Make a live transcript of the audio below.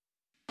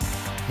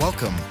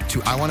Welcome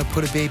to I Want to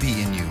Put a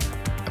Baby in You,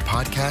 a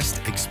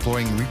podcast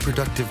exploring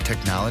reproductive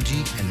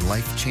technology and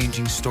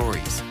life-changing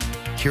stories.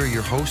 Here are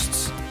your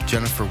hosts,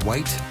 Jennifer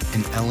White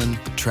and Ellen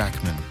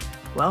Trackman.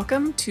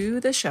 Welcome to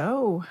the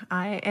show.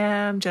 I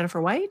am Jennifer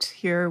White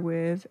here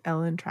with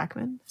Ellen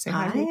Trackman. Say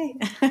hi.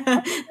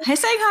 Hi.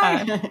 Say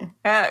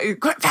hi.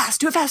 Quite fast.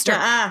 Do it faster.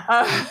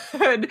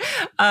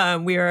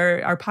 We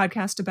are our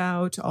podcast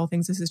about all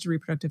things assisted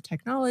reproductive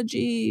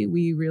technology.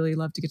 We really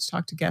love to get to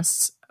talk to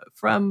guests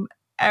from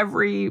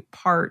every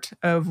part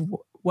of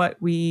what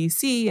we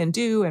see and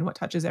do and what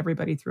touches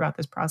everybody throughout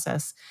this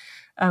process.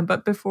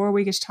 But before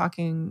we get to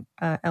talking,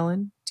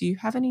 Ellen, do you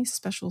have any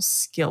special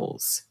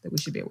skills that we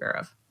should be aware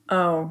of?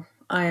 Oh,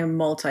 I am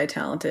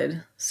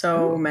multi-talented.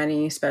 So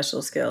many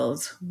special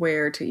skills.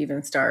 Where to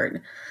even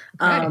start?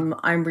 Okay.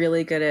 I'm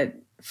really good at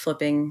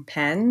flipping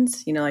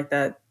pens. You know, like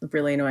that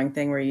really annoying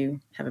thing where you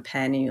have a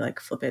pen and you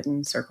like flip it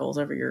in circles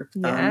over your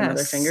thumb and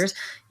other fingers.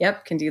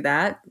 Yep, can do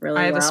that really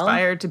well. I have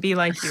aspired to be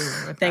like you.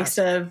 Thanks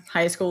to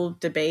high school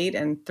debate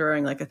and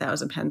throwing like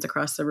 1,000 pens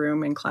across the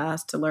room in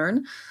class to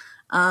learn.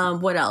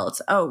 What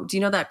else? Oh, do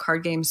you know that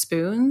card game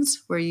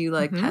Spoons where you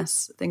like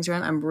pass things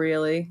around? I'm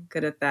really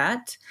good at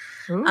that.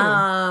 Ooh.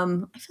 I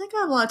feel like I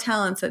have a lot of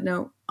talents that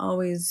don't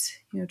always,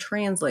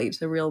 translate to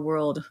the real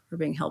world for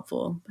being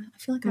helpful. But I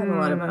feel like I have a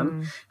lot of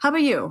them. How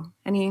about you?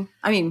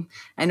 Annoying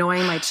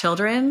my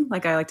children.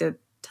 Like I like to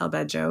tell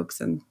bad jokes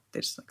and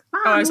they're just like,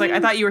 I was like, I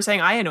thought you were saying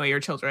I annoy your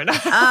children. No.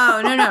 Sorry.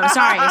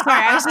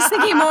 I was just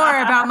thinking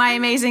more about my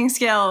amazing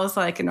skills,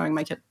 like annoying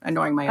my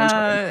own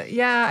children.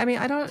 Yeah.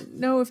 I don't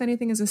know if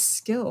anything is a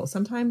skill.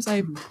 Sometimes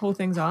I pull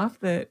things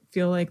off that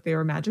feel like they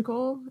were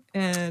magical.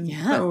 And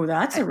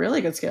that's a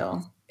really good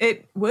skill.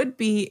 It would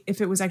be if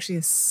it was actually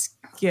a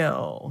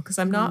skill, because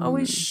I'm not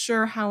always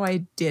sure how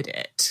I did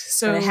it.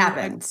 So but it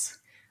happens.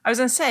 I was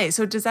going to say,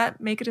 so does that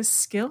make it a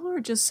skill or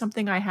just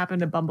something I happen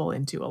to bumble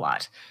into a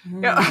lot?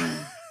 I'm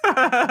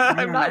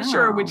not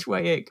sure which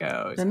way it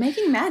goes. The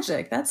making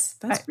magic. That's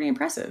pretty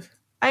impressive.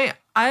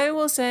 I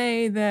will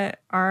say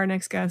that our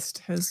next guest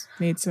has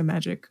made some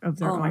magic of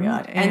their own. Oh my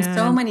God. And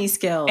so many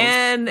skills.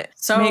 And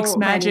makes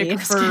magic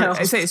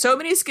I say so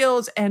many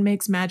skills and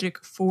makes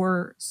magic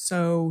for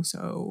so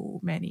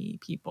many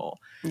people.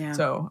 Yeah.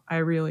 So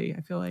I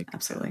feel like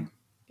absolutely.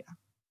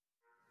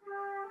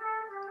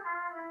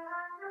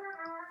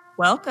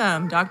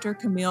 Welcome, Dr.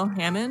 Camille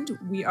Hammond.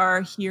 We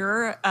are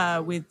here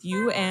with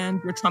you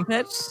and your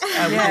trumpet.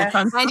 And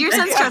your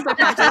son's trumpet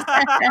practice.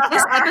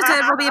 This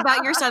episode will be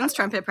about your son's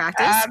trumpet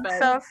practice. I'm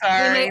so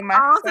sorry. We may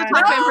also talk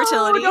about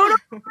infertility.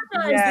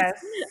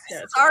 Yes. This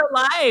is our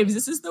lives.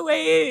 This is the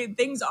way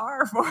things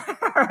are for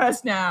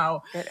us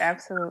now. It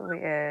absolutely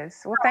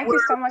is. Well, thank you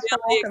so much for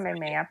welcoming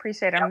me. I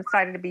appreciate it. I'm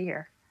excited to be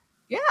here.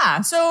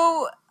 Yeah.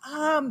 So,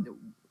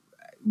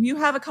 you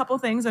have a couple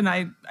things, and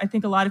I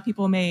think a lot of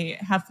people may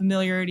have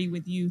familiarity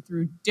with you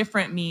through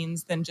different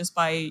means than just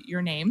by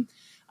your name.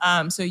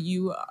 So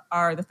you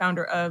are the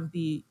founder of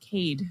the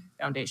CADE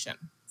Foundation.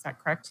 Is that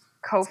correct?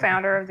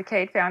 Co-founder of the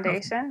CADE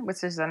Foundation,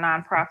 which is a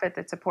nonprofit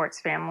that supports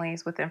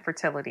families with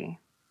infertility.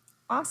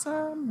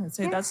 Awesome. I'd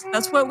say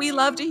that's what we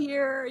love to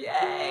hear.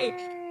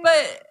 Yay!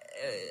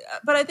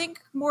 But I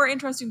think more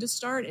interesting to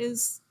start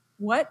is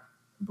what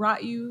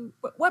brought you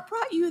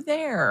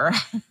there?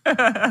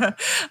 I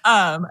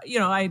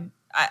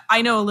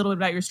know a little bit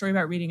about your story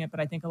about reading it, but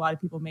I think a lot of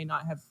people may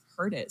not have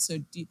heard it. So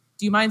do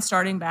you mind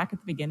starting back at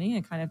the beginning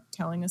and kind of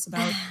telling us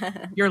about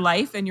your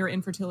life and your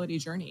infertility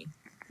journey?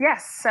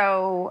 Yes.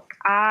 So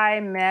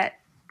I met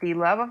the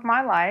love of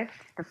my life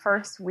the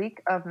first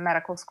week of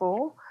medical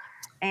school.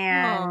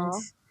 And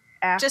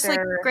after, just like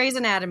Grey's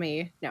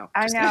Anatomy. No.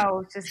 I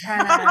know, just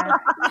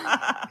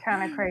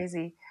kind of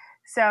crazy.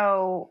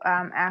 So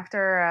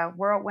after a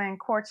whirlwind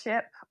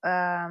courtship,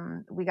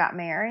 we got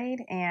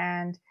married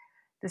and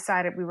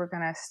decided we were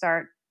going to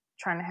start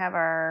trying to have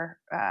our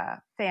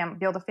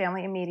build a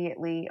family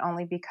immediately,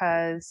 only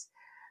because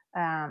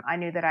I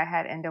knew that I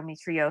had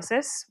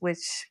endometriosis,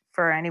 which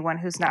for anyone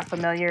who's not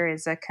familiar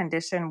is a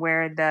condition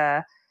where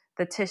the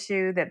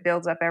tissue that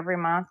builds up every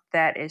month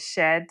that is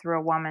shed through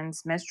a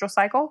woman's menstrual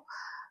cycle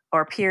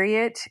or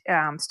period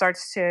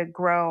starts to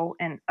grow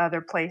in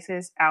other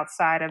places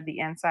outside of the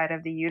inside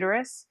of the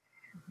uterus.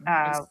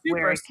 It's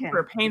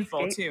super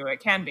painful too.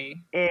 It can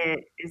be.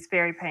 It is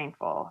very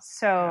painful.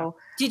 So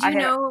did you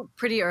know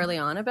pretty early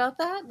on about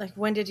that? Like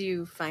when did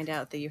you find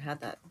out that you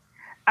had that?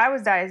 I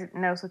was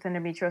diagnosed with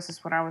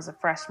endometriosis when I was a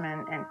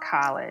freshman in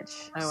college.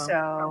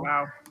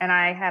 And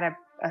I had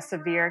a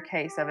severe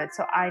case of it.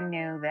 So I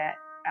knew that,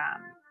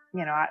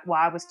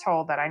 I was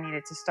told that I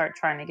needed to start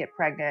trying to get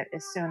pregnant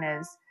as soon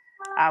as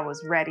I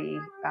was ready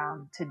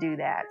to do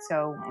that.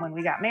 So when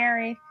we got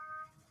married,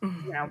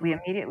 we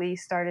immediately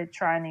started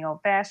trying the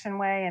old-fashioned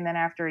way. And then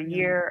after a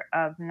year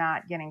of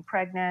not getting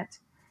pregnant,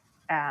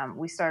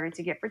 we started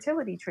to get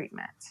fertility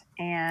treatment.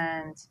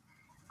 And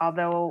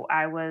although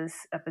I was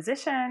a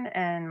physician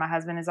and my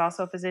husband is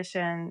also a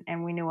physician,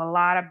 and we knew a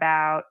lot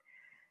about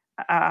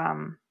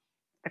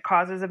the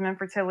causes of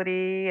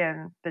infertility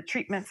and the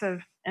treatments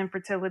of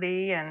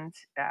infertility. And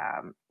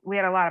we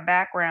had a lot of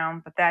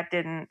background, but that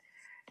didn't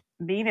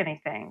mean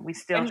anything. We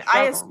still And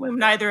I struggled with assume it.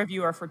 neither of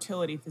you are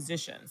fertility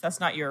physicians. That's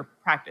not your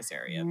practice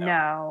area, though.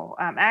 No,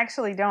 I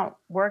actually don't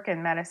work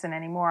in medicine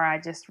anymore. I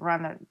just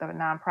run the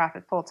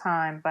nonprofit full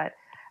time, but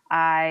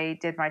I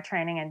did my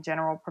training in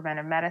general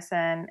preventive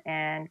medicine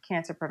and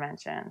cancer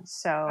prevention.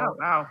 So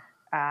wow.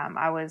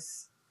 I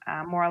was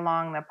more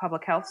along the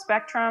public health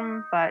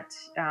spectrum, but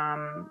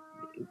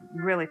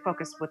really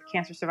focused with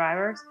cancer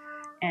survivors.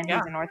 And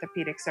he's an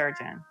orthopedic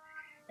surgeon.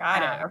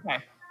 Got it.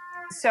 Okay.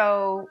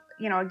 So,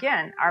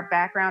 again, our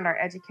background, our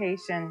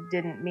education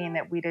didn't mean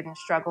that we didn't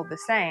struggle the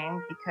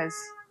same, because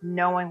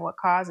knowing what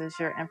causes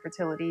your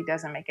infertility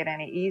doesn't make it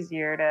any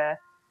easier to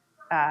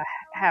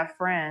have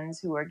friends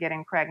who are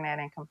getting pregnant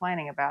and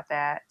complaining about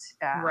that.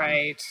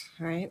 Right.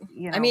 I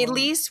mean, at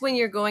least when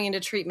you're going into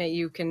treatment,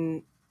 you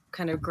can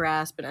kind of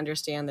grasp and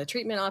understand the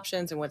treatment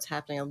options and what's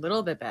happening a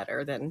little bit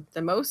better than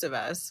most of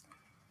us.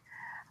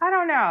 I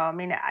don't know. I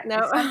mean,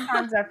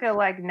 sometimes I feel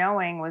like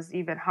knowing was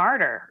even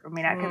harder. I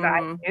mean, because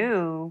I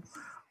knew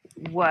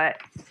what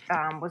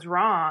was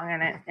wrong,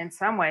 and in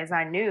some ways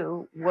I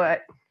knew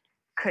what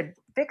could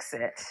fix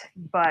it,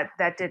 but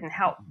that didn't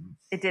help.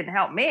 It didn't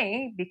help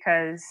me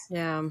because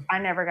I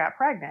never got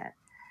pregnant.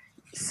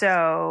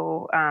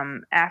 So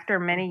after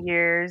many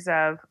years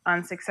of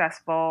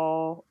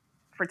unsuccessful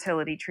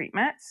fertility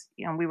treatments,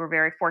 we were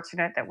very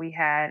fortunate that we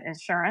had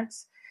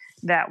insurance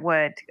that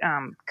would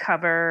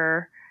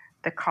cover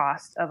the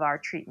cost of our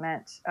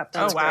treatment up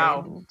to a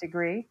certain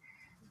degree,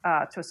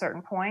 to a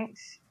certain point.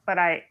 But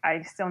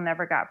I still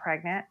never got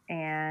pregnant.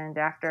 And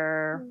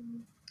after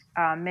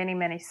many,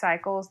 many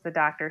cycles, the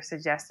doctor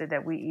suggested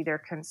that we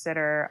either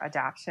consider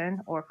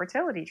adoption or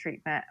fertility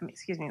treatment,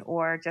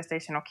 or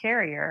gestational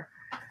carrier,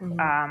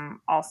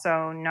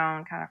 also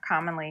known kind of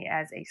commonly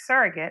as a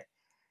surrogate,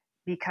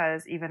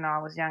 because even though I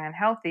was young and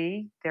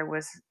healthy, there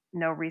was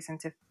no reason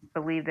to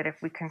believe that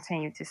if we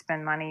continued to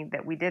spend money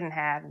that we didn't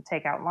have and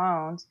take out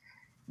loans,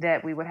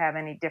 that we would have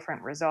any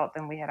different result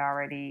than we had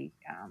already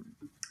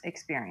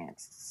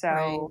experienced.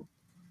 So,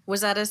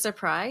 was that a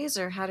surprise,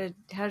 or how did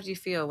you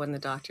feel when the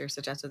doctor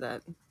suggested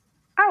that?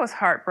 I was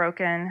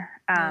heartbroken.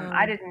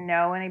 I didn't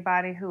know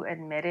anybody who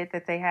admitted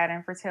that they had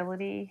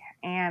infertility,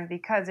 and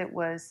because it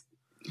was.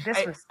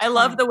 I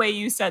love the way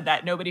you said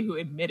that. Nobody who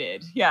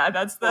admitted. Yeah,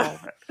 that's the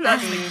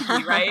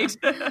key, right?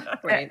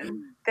 Right.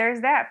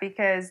 There's that,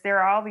 because there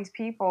are all these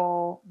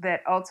people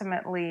that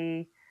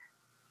ultimately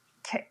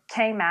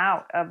came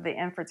out of the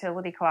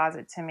infertility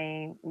closet to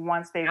me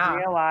once they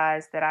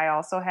realized that I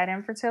also had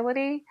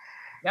infertility.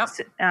 Yep.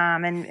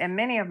 And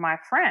many of my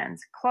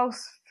friends,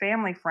 close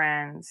family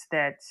friends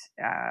that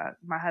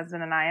my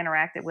husband and I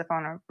interacted with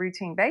on a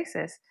routine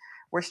basis,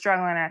 were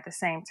struggling at the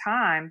same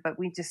time, but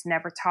we just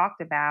never talked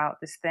about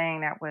this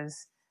thing that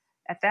was,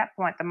 at that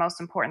point, the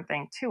most important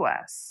thing to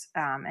us.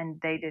 And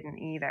they didn't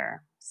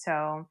either.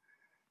 So,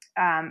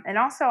 and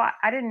also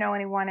I didn't know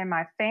anyone in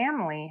my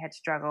family had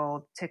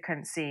struggled to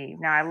conceive.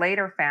 Now, I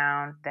later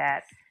found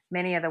that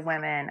many of the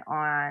women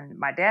on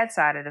my dad's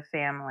side of the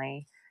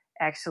family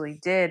actually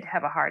did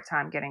have a hard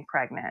time getting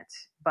pregnant,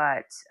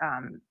 but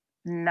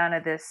none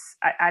of this,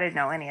 I didn't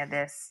know any of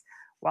this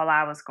while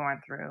I was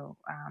going through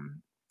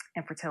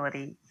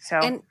infertility. So,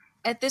 and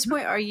at this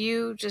point, are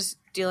you just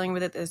dealing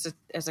with it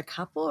as a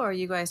couple, or are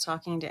you guys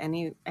talking to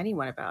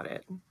anyone about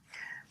it?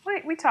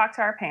 We talked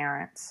to our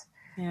parents.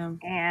 Yeah.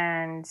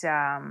 And,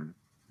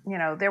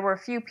 there were a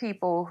few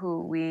people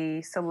who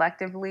we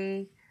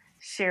selectively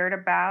shared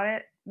about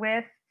it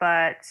with,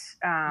 but,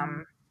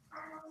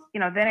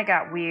 then it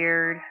got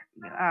weird.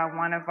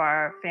 One of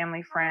our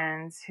family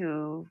friends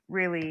who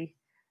really,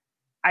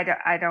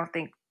 I don't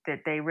think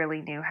that they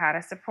really knew how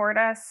to support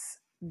us.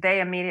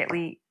 They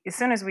immediately, as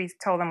soon as we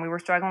told them we were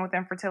struggling with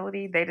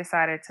infertility, they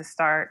decided to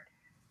start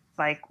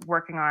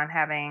working on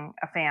having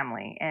a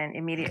family, and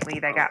immediately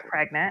they got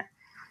pregnant.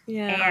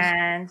 Yeah.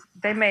 And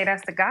they made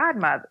us the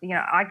godmother,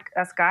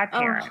 us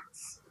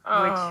godparents,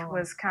 which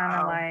was kind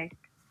of like,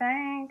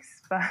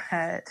 thanks, but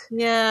I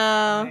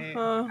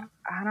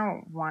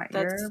don't want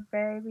your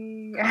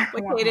baby.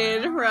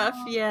 Complicated, rough,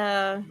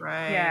 yeah.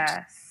 Right.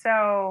 Yeah.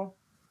 So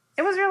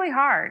it was really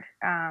hard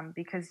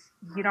because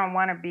you don't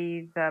want to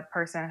be the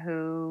person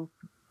who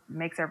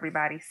makes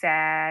everybody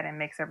sad and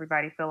makes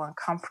everybody feel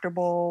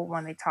uncomfortable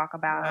when they talk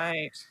about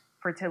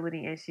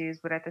fertility issues.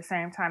 But at the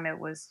same time, it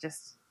was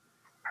just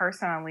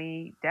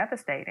personally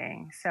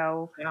devastating.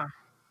 So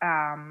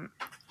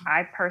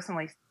I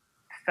personally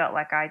felt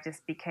like I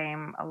just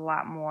became a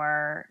lot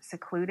more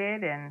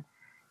secluded and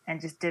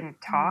just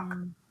didn't talk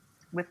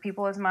with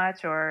people as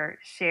much or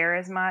share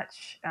as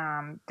much.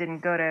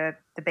 Didn't go to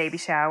the baby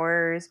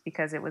showers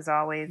because it was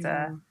always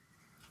a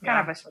kind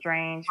of a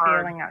strange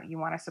feeling. You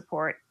want to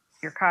support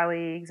your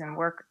colleagues and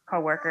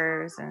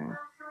coworkers,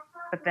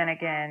 but then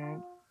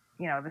again,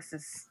 this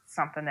is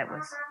something that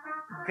was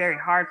very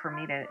hard for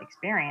me to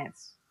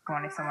experience,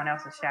 going to someone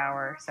else's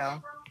shower.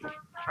 So,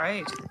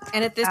 right.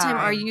 And at this time,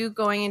 are you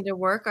going into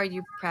work? Are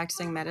you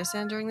practicing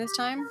medicine during this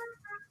time?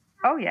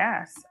 Oh,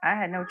 yes. I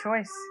had no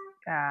choice.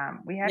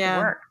 We had to Yeah.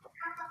 work.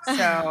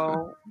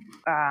 So,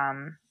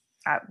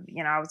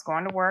 I was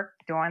going to work,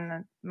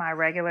 doing my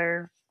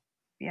regular,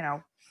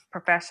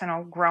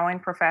 growing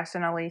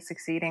professionally,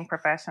 succeeding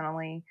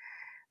professionally.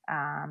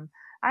 I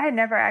had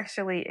never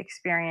actually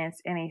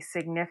experienced any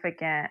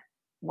significant,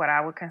 what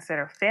I would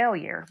consider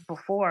failure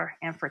before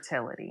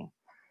infertility.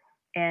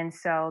 And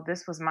so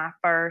this was my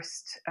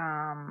first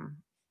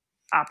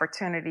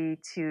opportunity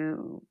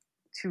to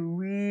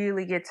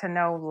really get to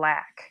know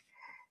lack.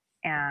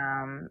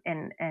 And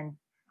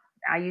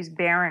I use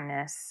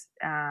barrenness,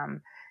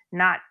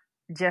 not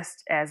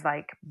just as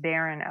like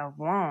barren of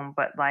womb,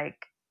 but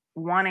like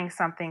wanting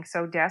something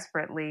so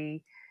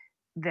desperately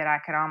that I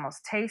could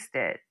almost taste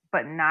it,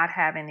 but not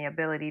having the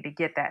ability to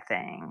get that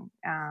thing.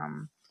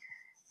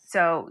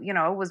 So,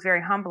 it was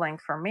very humbling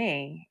for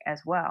me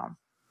as well.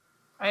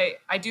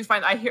 I do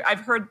find I've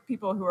heard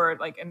people who are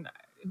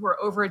who are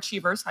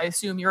overachievers. I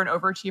assume you're an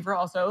overachiever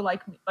also,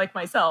 like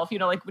myself.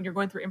 Like when you're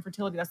going through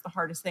infertility, that's the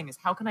hardest thing is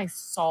how can I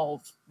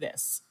solve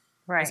this?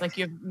 Right. It's like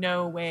you have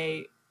no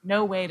way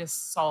to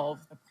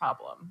solve the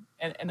problem.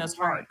 And that's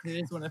hard because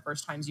it is one of the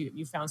first times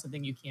you found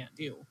something you can't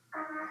do.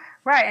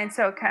 Right. And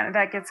so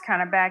that gets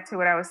back to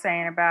what I was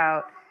saying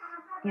about,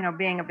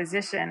 being a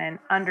physician and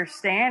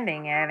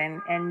understanding it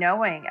and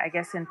knowing, I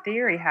guess, in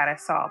theory, how to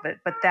solve it,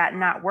 but that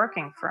not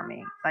working for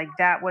me. Like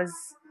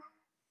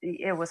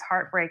it was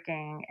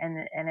heartbreaking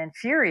and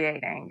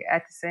infuriating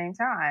at the same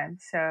time.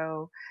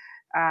 So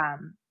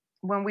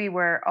when we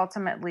were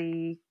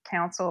ultimately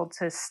counseled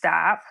to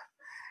stop,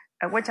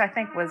 which I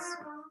think was,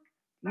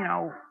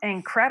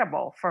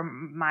 incredible for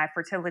my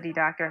fertility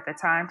doctor at the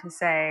time to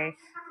say,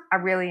 I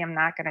really am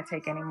not going to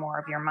take any more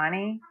of your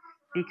money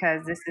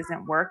because this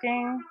isn't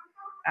working.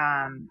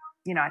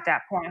 At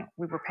that point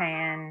we were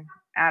paying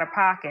out of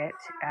pocket,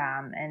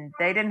 and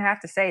they didn't have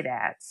to say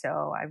that.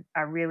 So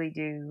I really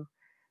do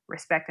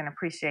respect and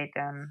appreciate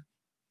them,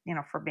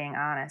 for being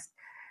honest.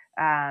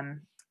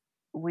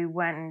 We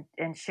went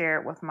and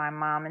shared with my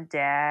mom and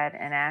dad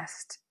and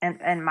asked,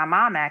 and my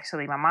mom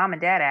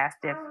and dad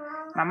asked if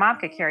my mom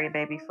could carry a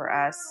baby for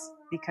us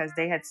because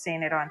they had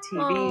seen it on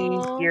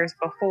TV years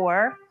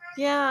before.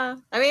 Yeah.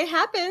 I mean, it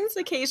happens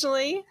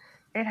occasionally.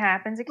 It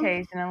happens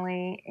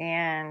occasionally.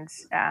 And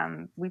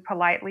we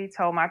politely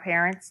told my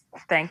parents,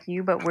 thank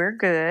you, but we're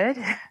good.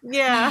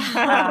 Yeah.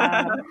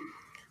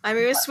 I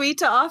mean, it was sweet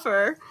to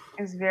offer.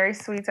 It was very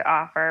sweet to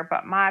offer,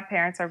 but my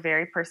parents are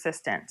very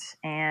persistent.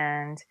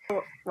 And,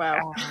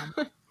 wow.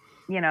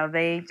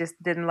 They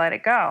just didn't let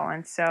it go.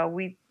 And so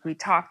we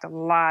talked a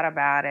lot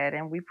about it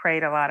and we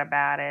prayed a lot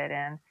about it.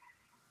 And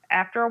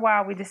after a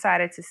while, we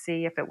decided to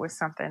see if it was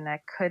something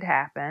that could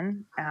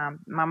happen.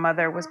 My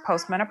mother was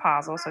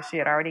postmenopausal, so she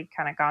had already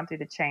kind of gone through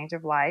the change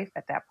of life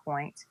at that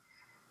point.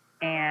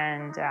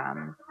 And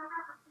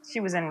she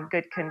was in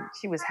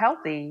she was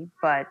healthy,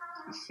 but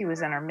she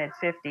was in her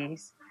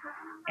mid-50s.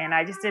 And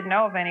I just didn't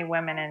know of any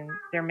women in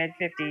their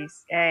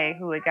mid-50s, A,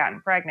 who had gotten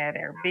pregnant,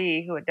 or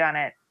B, who had done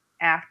it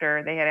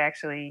after they had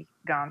actually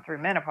gone through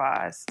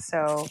menopause.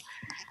 So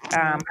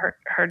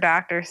her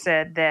doctor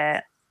said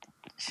that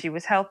she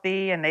was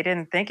healthy and they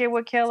didn't think it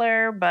would kill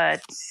her,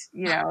 but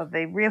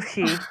they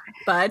really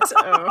but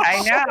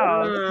I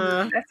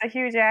know that's a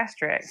huge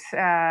asterisk.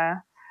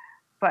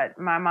 But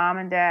my mom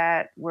and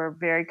dad were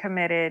very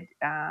committed,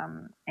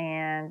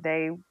 and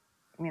they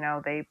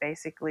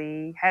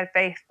basically had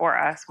faith for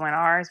us when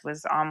ours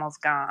was almost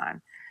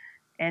gone.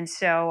 And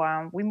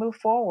so we moved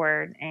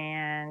forward,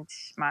 and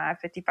my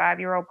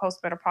 55-year-old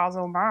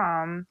postmenopausal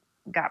mom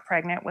got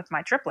pregnant with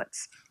my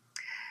triplets.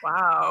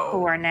 Wow.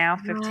 Who are now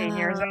 15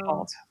 years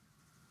old.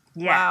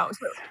 Yes. Wow.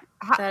 So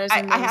that is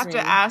amazing. I have to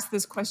ask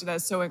this question.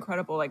 That's so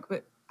incredible.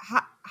 But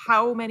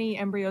how many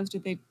embryos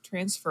did they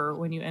transfer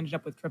when you ended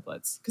up with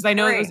triplets? Because I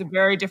know 3. It was a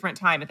very different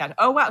time at that.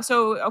 Oh, wow.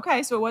 So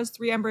it was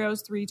 3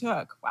 embryos, 3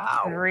 took.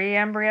 Wow. 3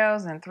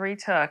 embryos and 3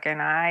 took.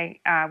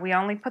 And we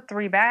only put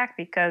 3 back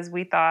because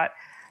we thought,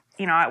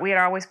 we had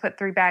always put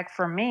 3 back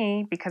for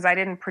me because I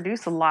didn't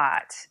produce a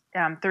lot.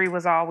 3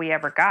 was all we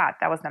ever got.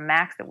 That was the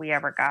max that we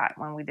ever got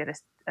when we did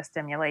a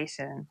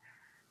stimulation.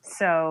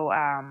 So,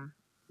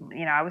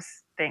 I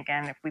was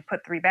thinking if we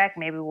put 3 back,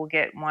 maybe we'll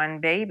get 1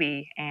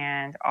 baby.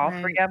 And all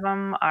 3 of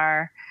them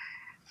are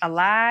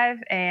alive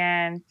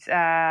and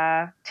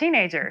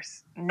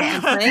teenagers. And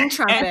playing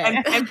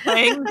trumpet. and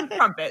playing the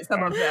trumpet,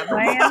 some of them.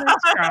 Playing the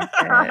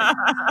trumpet.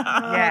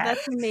 Yes.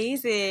 That's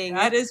amazing.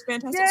 That is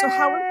fantastic. Yay. So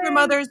how was your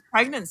mother's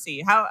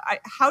pregnancy?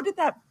 How did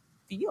that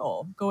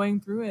feel going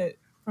through it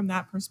from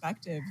that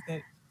perspective,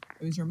 that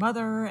it was your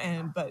mother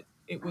but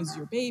it was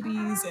your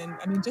babies? And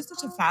I mean, just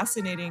such a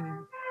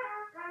fascinating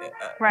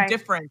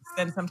difference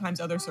than sometimes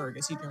other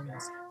surrogacy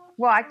journeys.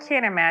 Well, I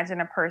can't imagine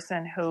a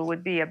person who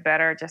would be a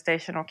better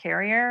gestational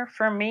carrier.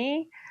 For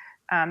me,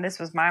 this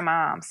was my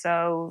mom.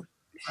 So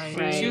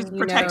she was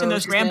protecting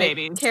those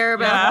grandbabies. Care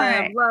about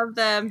them, love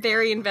them,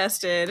 very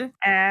invested.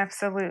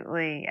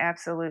 Absolutely.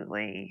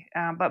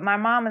 But my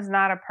mom is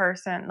not a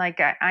person, like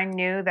I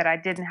knew that I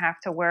didn't have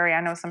to worry. I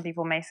know some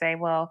people may say,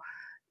 well,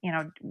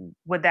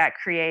 would that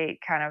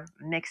create kind of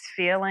mixed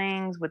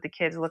feelings? Would the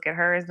kids look at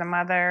her as the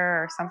mother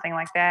or something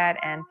like that?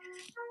 And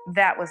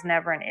that was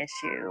never an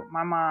issue.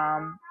 My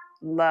mom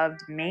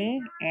loved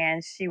me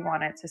and she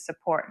wanted to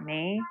support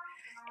me.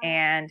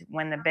 And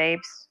when the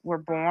babes were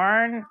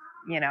born,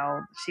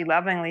 she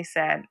lovingly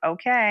said,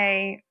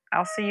 "Okay,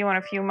 I'll see you in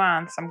a few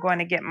months. I'm going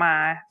to get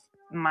my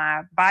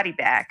body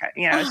back."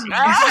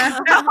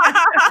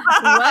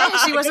 What?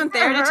 She wasn't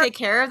there to take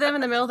care of them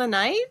in the middle of the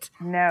night?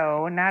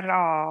 No, not at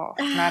all.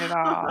 Not at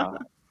all.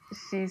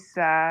 She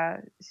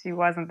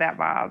wasn't that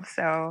mom.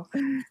 So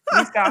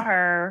we saw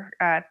her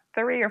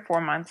 3 or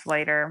 4 months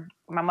later.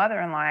 My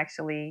mother-in-law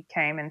actually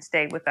came and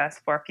stayed with us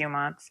for a few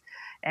months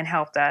and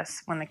helped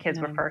us when the kids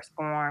were first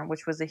born,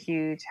 which was a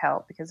huge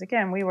help because,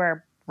 again, we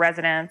were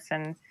residents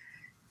and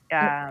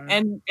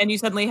you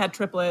suddenly had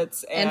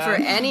triplets. And for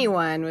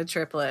anyone with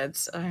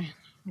triplets. Right.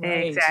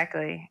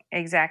 Exactly.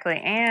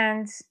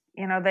 And,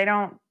 they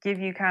don't give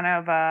you kind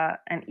of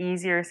an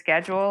easier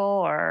schedule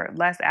or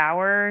less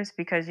hours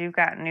because you've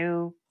got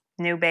new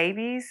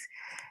babies.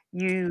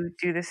 You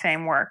do the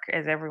same work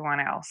as everyone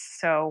else.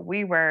 So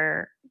we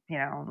were,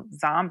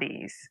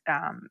 zombies,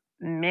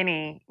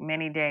 many,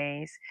 many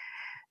days,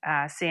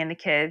 seeing the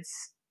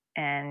kids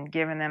and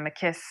giving them a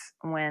kiss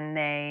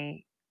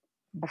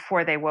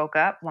before they woke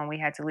up when we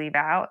had to leave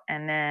out,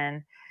 and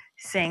then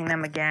seeing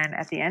them again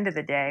at the end of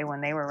the day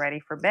when they were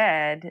ready for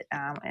bed,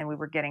 and we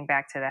were getting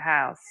back to the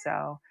house.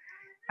 So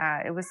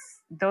it was,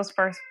 those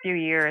first few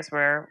years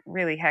were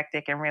really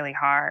hectic and really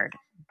hard,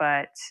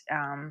 but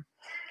I'm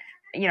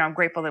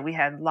grateful that we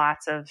had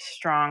lots of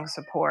strong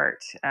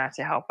support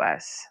to help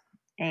us.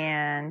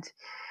 And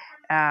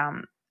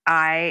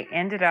I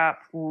ended up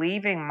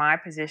leaving my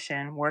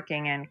position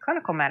working in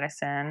clinical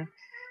medicine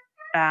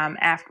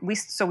after we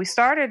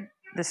started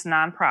this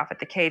nonprofit,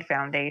 the Cade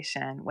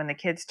Foundation, when the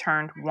kids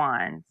turned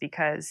 1,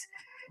 because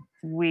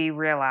we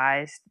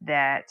realized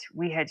that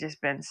we had just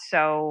been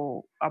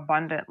so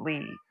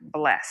abundantly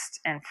blessed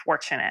and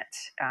fortunate.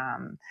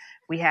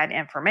 We had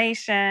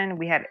information,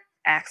 we had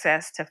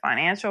access to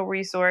financial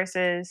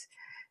resources,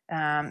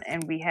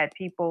 and we had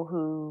people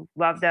who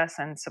loved us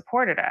and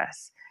supported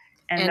us.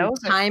 And those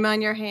time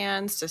on your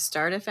hands to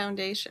start a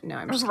foundation. No,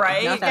 I'm just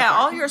right. Yeah,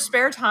 all your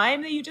spare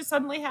time that you just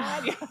suddenly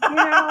had.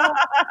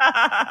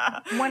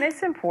 When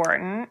it's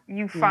important,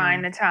 you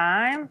find the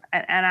time.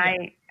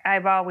 And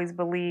I've always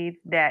believed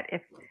that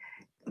if,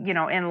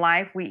 in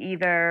life, we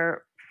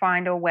either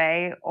find a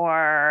way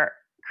or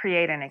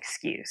create an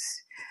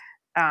excuse.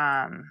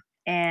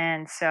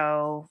 And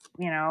so,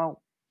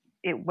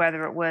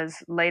 whether it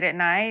was late at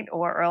night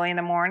or early in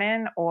the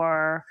morning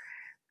or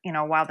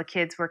while the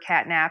kids were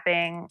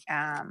catnapping,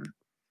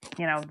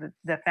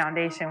 the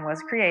foundation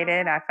was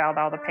created. I filed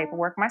all the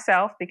paperwork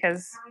myself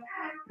because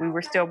we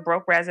were still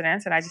broke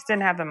residents and I just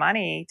didn't have the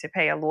money to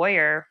pay a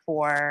lawyer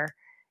for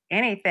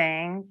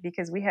anything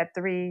because we had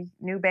 3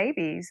 new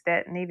babies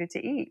that needed to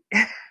eat.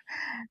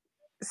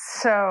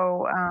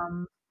 So,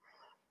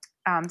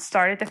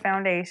 started the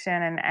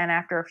foundation and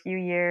after a few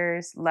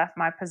years left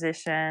my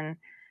position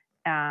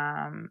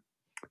at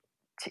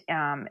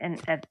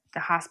the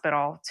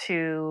hospital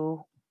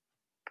to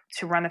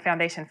run the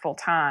foundation full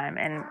time.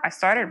 And I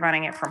started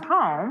running it from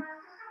home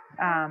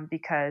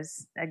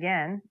because,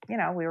 again, we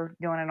were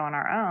doing it on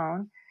our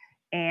own.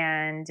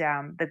 And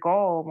the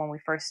goal when we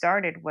first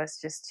started was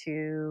just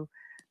to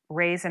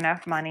raise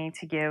enough money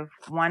to give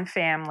one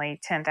family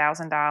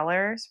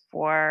 $10,000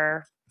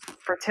 for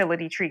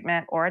fertility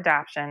treatment or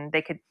adoption.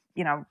 They could,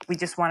 we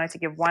just wanted to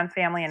give one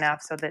family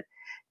enough so that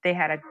they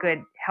had a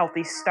good,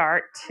 healthy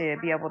start to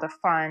be able to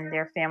fund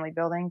their family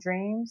building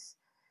dreams.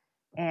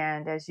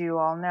 And as you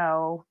all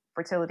know,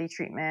 fertility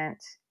treatment,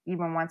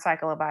 even one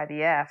cycle of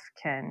IVF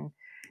can,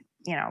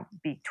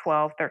 be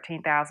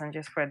 $12,000-$13,000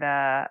 just for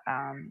the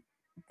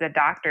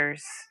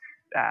doctor's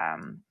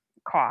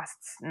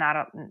costs,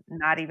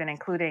 not even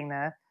including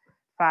the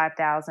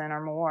 $5,000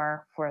 or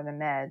more for the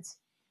meds.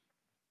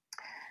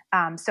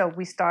 So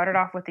we started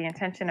off with the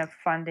intention of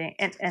funding,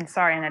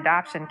 and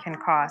adoption can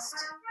cost,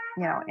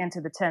 into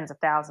the tens of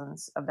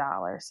thousands of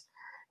dollars.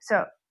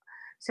 So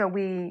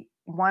we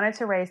wanted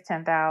to raise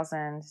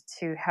 $10,000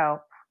 to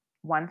help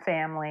one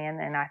family. And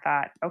then I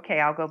thought, okay,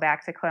 I'll go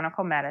back to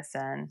clinical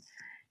medicine.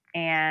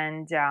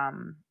 And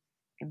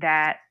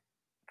that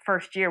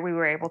first year we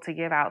were able to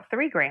give out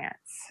 3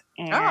 grants.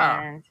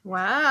 And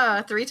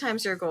wow, 3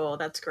 times your goal.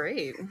 That's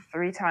great.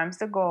 3 times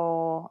the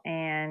goal.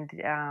 And,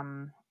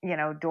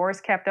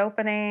 doors kept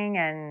opening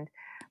and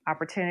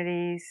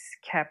opportunities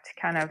kept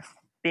kind of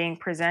being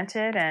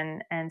presented.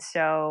 And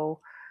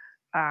so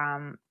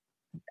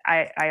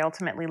I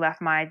ultimately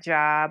left my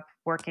job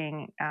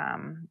working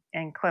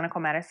in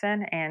clinical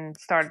medicine and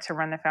started to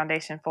run the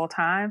foundation full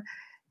time.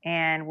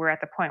 And we're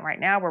at the point right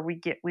now where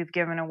we've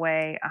given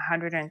away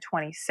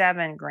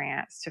 127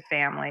 grants to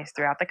families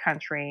throughout the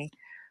country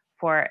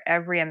for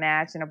every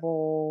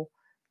imaginable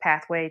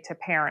pathway to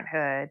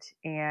parenthood,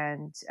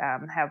 and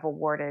have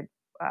awarded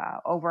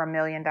over $1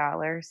 million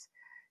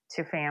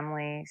to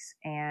families.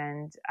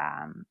 And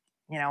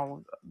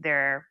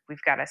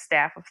we've got a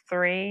staff of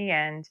 3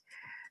 and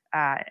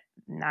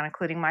not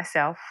including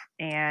myself,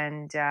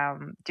 and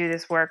do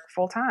this work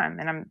full time.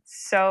 And I'm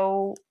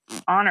so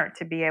honored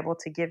to be able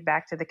to give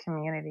back to the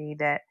community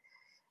that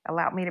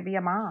allowed me to be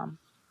a mom.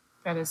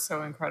 That is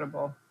so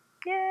incredible.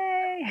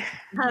 Yay!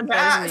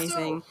 That is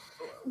amazing. So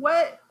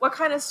what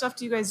kind of stuff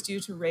do you guys do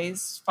to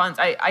raise funds?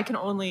 I can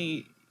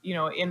only,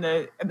 in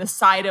the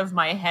side of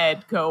my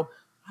head go,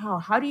 wow,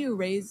 how do you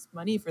raise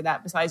money for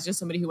that besides just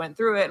somebody who went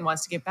through it and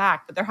wants to give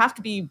back? But there have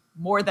to be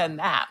more than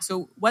that.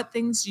 So what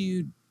things do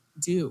you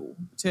do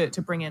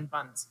to bring in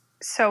funds?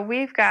 So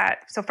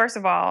first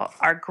of all,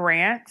 our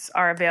grants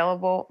are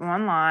available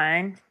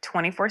online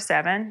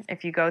 24/7.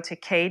 If you go to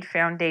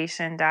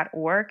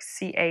cadefoundation.org,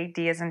 CAD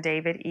as in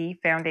David, E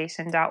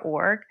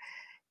foundation.org,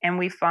 and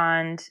we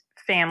fund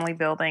family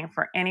building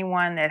for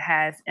anyone that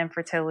has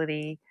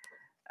infertility,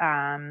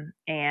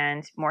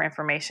 and more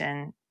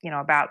information,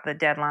 about the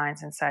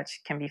deadlines and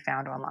such can be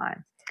found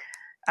online.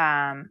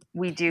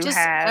 We do Just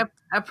have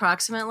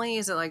approximately,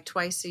 is it like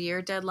twice a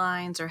year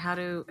deadlines, or how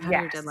do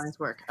your deadlines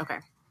work? Okay.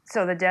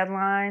 So the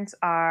deadlines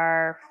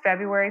are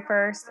February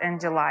 1st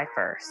and July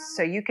 1st.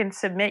 So you can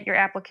submit your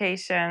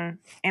application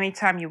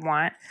anytime you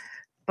want,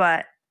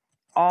 but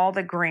all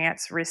the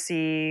grants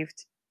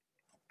received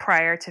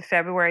prior to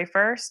February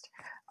 1st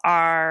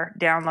are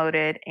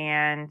downloaded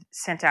and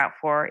sent out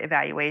for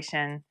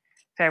evaluation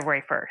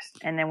February 1st.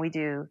 And then we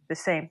do the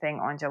same thing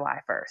on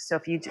July 1st. So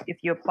if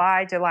you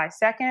apply July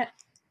 2nd,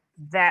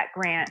 that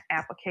grant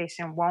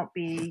application won't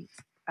be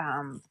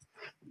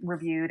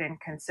reviewed and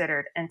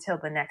considered until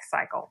the next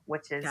cycle,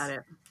 which is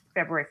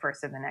February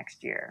 1st of the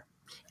next year.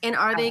 And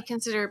are they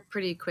considered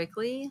pretty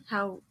quickly?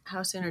 How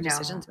soon are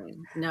decisions made?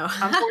 No.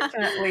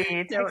 Unfortunately,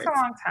 it takes a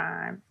long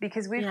time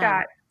because we've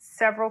got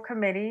several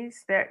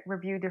committees that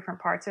review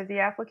different parts of the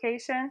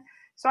application.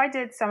 So I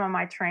did some of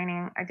my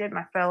training. I did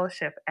my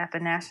fellowship at the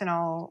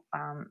National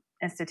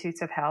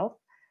Institutes of Health,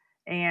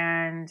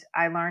 and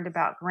I learned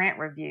about grant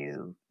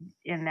review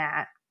in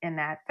that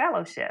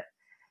fellowship.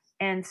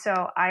 And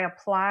so I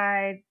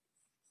applied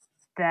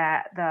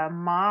the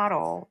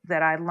model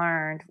that I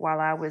learned while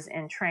I was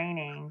in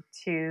training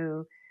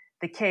to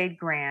the CADE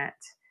grant,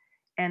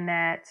 and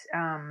that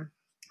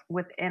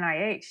with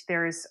NIH,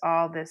 there's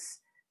all this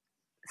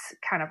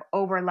kind of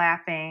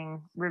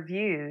overlapping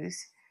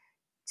reviews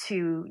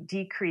to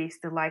decrease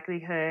the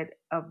likelihood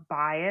of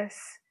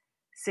bias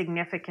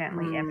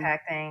significantly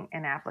impacting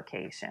an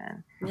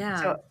application. Yeah.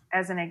 So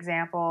as an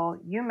example,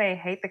 you may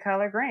hate the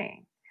color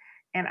green,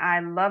 and I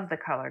love the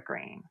color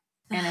green.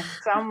 And if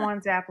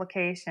someone's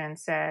application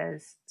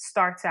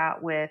starts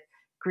out with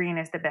green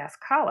is the best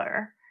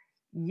color,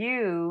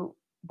 you,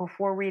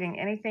 before reading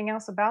anything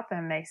else about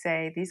them, may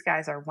say, these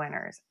guys are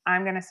winners.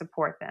 I'm going to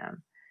support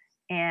them.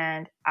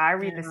 And I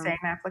read the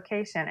same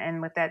application,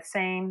 and with that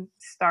same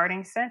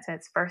starting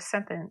sentence, first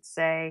sentence,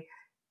 say,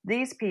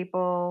 these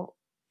people,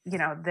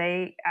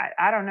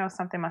 I don't know,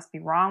 something must be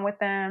wrong with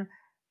them.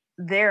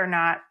 They're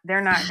not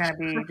going to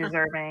be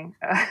deserving.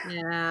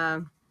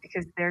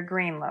 Because they're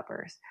green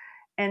lovers.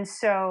 And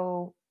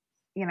so,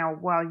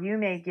 while you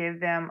may give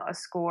them a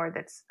score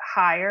that's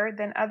higher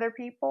than other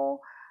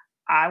people,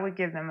 I would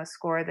give them a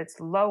score that's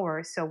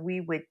lower. So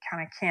we would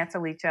kind of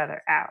cancel each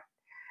other out.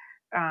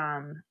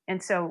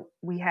 And so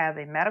we have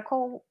a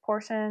medical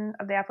portion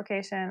of the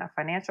application, a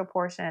financial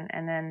portion,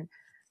 and then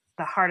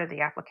the heart of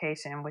the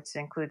application, which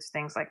includes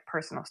things like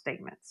personal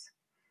statements.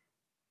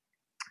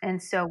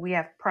 And so we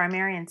have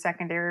primary and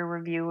secondary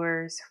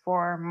reviewers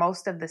for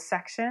most of the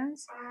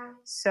sections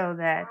so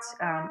that,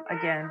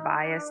 again,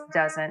 bias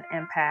doesn't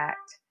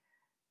impact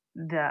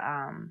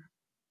the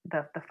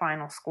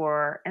final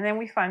score. And then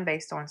we fund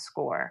based on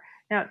score.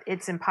 Now,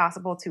 it's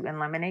impossible to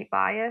eliminate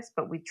bias,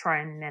 but we try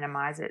and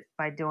minimize it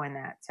by doing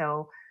that.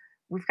 So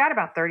we've got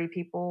about 30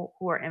 people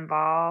who are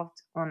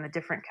involved on the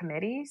different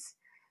committees,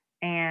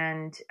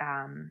 and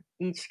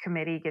each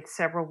committee gets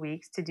several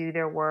weeks to do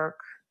their work.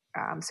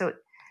 So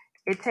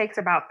it takes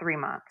about 3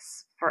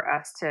 months for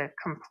us to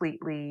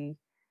completely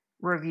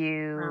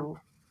review.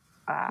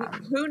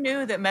 Who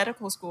knew that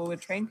medical school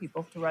would train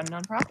people to run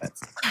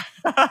nonprofits?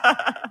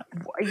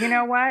 You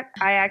know what?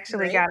 I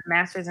actually got a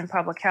master's in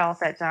public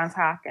health at Johns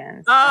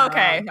Hopkins. Oh,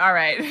 okay. All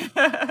right.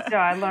 So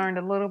I learned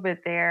a little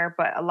bit there,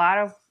 but a lot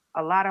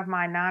of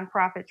my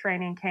nonprofit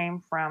training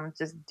came from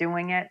just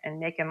doing it and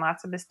making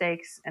lots of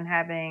mistakes and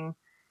having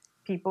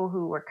people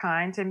who were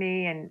kind to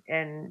me and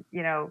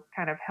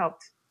kind of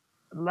helped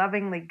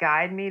lovingly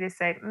guide me to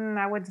say,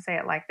 I wouldn't say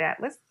it like that.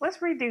 Let's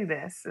redo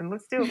this and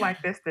let's do it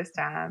like this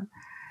time.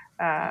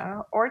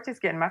 Or just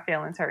getting my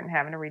feelings hurt and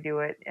having to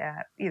redo it.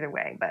 Either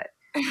way, but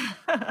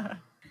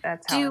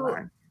that's how I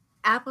learn.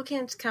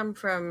 Applicants come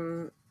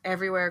from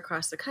everywhere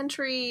across the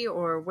country,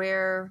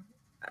 or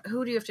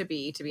who do you have to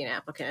be an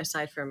applicant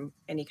aside from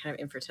any kind of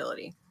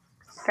infertility?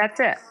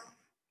 That's it.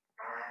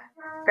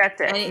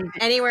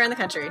 Anywhere in the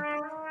country.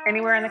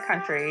 Anywhere in the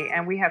country.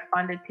 And we have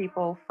funded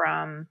people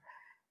from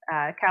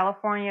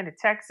California to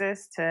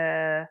Texas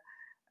to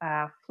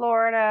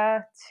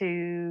Florida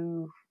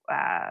to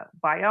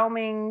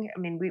Wyoming. I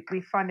mean,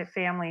 we funded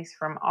families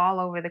from all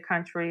over the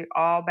country,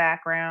 all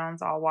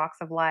backgrounds, all walks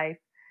of life.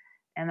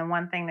 And the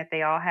one thing that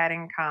they all had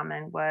in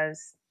common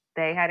was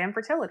they had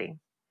infertility.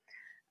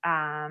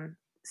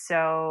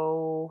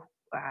 So,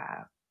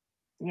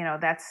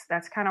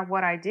 that's kind of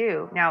what I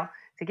do. Now,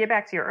 to get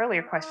back to your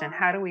earlier question,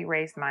 how do we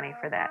raise money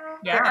for that?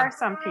 Yeah. There are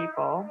some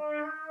people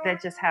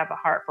that just have a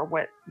heart for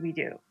what we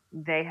do.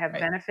 They have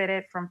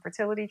benefited from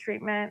fertility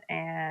treatment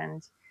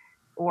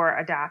or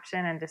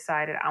adoption and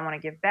decided, I want to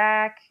give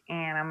back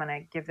and I'm going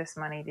to give this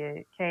money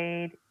to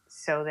Cade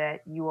so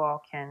that you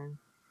all can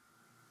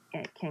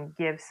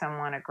give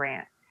someone a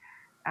grant.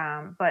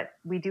 But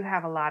we do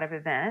have a lot of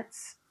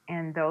events,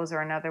 and those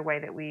are another way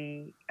that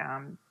we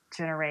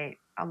generate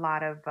a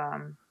lot of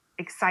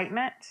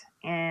excitement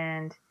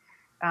and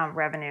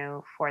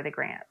revenue for the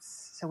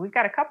grants. So we've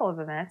got a couple of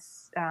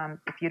events.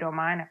 If you don't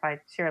mind, if I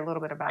share a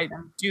little bit about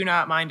them. I do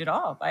not mind at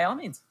all, by all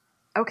means.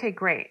 Okay,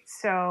 great.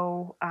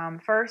 So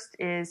first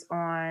is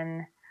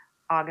on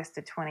August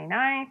the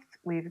 29th.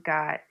 We've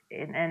got,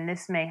 and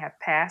this may have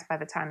passed by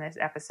the time this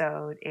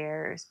episode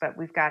airs, but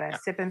we've got a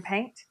Sip and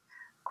Paint,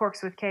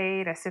 Corks with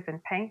Cade, a Sip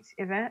and Paint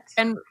event.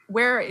 And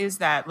where is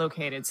that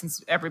located?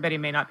 Since everybody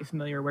may not be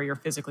familiar where you're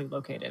physically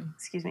located.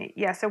 Excuse me.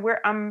 Yeah, so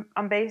I'm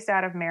based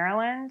out of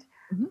Maryland,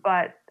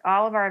 but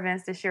all of our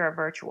events this year are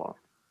virtual.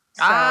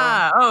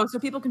 So so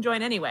people can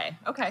join anyway.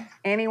 Okay.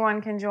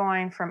 Anyone can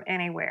join from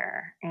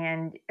anywhere.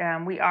 And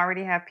we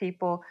already have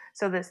people.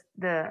 So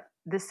the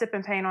Sip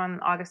and Paint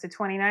on August the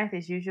 29th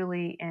is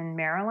usually in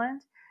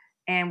Maryland.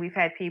 And we've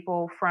had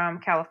people from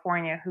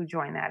California who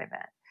join that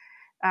event.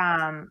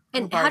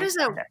 And how does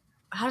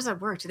that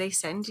work? Do they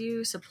send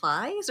you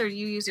supplies or do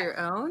you use your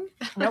own?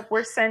 Nope,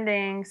 we're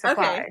sending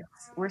supplies. Okay.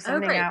 We're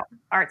sending out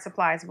art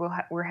supplies.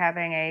 We're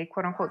having a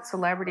quote unquote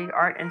celebrity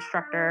art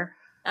instructor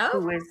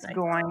who is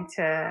going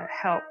to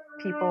help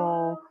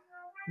people,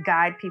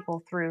 guide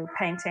people through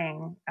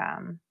painting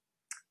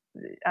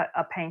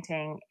a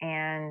painting.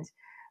 And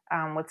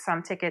with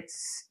some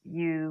tickets,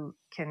 you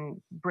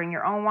can bring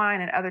your own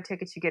wine, and other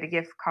tickets, you get a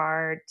gift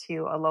card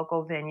to a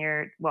local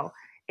vineyard,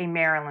 a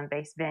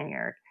Maryland-based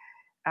vineyard,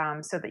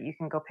 so that you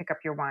can go pick up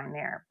your wine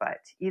there. But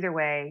either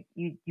way,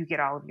 you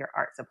get all of your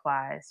art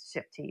supplies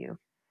shipped to you.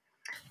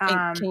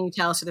 And can you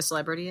tell us who the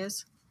celebrity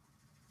is?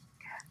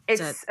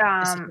 It's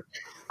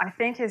I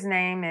think his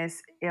name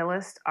is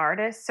Illest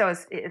Artist. So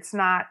it's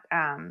not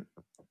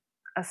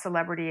a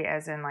celebrity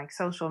as in like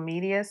social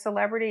media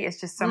celebrity. It's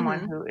just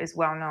someone who is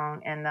well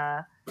known in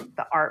the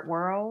art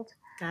world.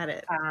 Got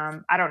it.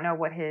 I don't know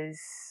what his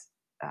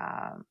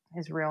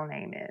real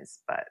name is,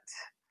 but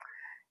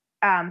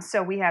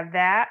so we have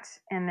that,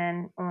 and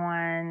then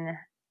on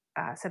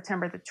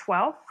September the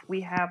 12th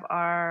we have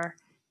our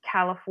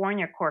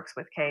California Corks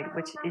with Cade,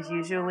 which is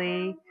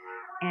usually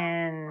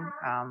in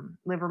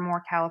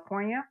Livermore,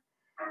 California,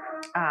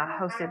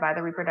 hosted by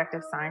the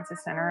Reproductive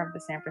Sciences Center of the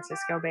San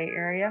Francisco Bay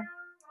Area.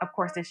 Of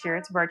course, this year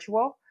it's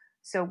virtual,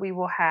 so we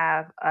will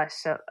have a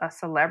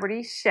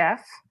celebrity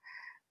chef,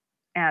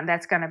 and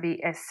that's going to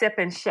be a Sip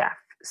and Chef.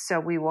 So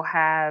we will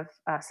have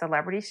a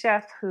celebrity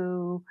chef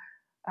who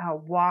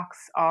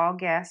walks all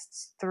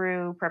guests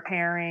through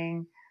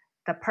preparing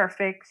the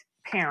perfect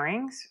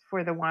pairings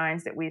for the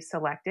wines that we've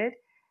selected.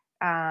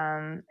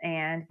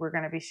 And we're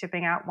going to be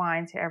shipping out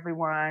wine to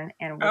everyone.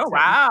 And with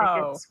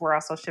tickets, we're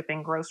also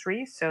shipping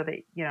groceries so that,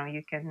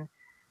 you can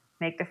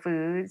make the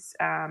foods.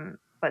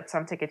 But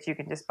some tickets you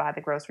can just buy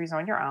the groceries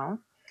on your own.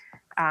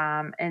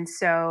 And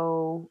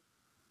so,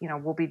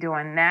 we'll be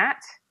doing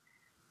that.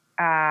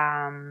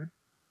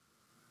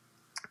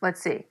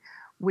 Let's see.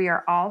 We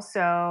are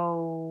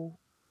also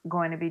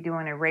going to be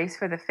doing a race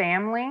for the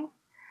family.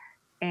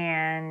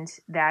 And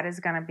that is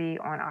going to be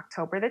on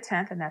October the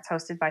 10th, and that's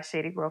hosted by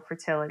Shady Grove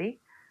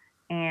Fertility.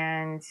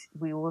 And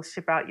we will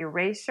ship out your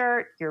race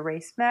shirt, your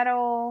race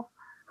medal.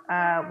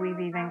 We've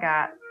even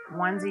got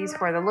onesies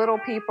for the little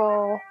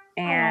people.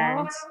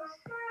 And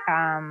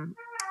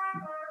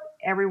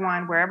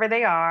everyone, wherever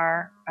they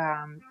are,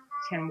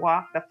 can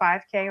walk the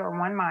 5K or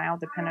 1 mile,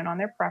 depending on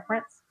their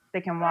preference.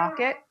 They can walk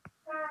it,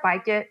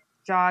 bike it,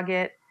 jog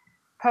it,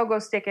 pogo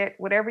stick it,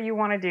 whatever you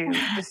want to do.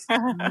 Just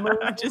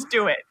move. Just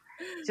do it.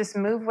 Just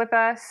move with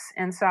us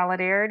in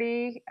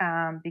solidarity,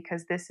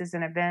 because this is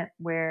an event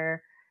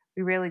where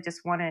we really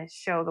just want to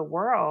show the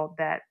world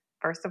that,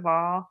 first of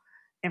all,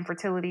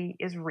 infertility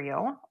is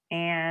real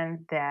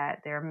and that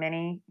there are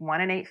many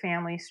 1 in 8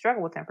 families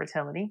struggle with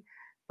infertility,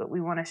 but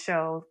we want to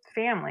show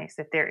families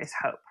that there is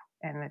hope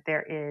and that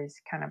there is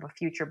kind of a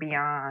future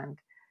beyond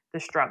the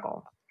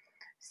struggle.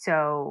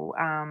 So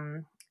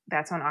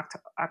that's on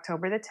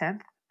October the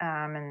 10th,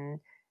 and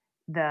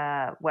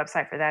the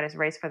website for that is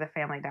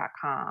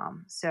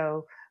raceforthefamily.com.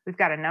 So we've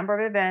got a number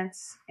of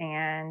events,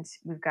 and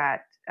we've got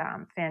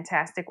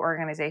fantastic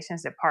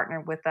organizations that partner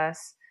with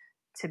us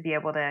to be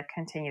able to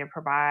continue to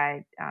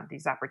provide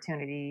these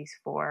opportunities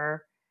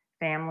for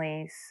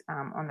families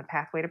on the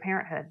pathway to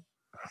parenthood.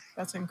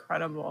 That's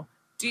incredible.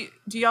 Do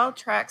y'all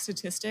track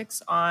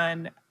statistics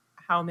on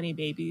how many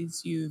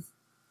babies you've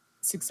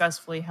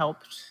successfully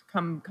helped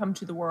come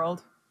to the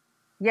world?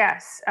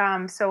 Yes.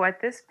 So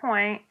at this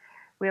point,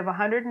 we have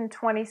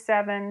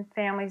 127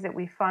 families that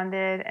we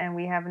funded, and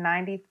we have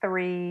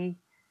 93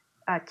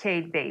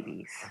 CADE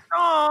babies.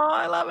 Oh,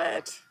 I love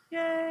it.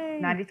 Yay.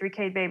 93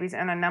 CADE babies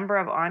and a number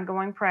of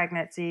ongoing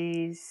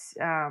pregnancies.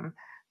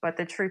 But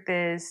the truth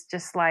is,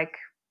 just like,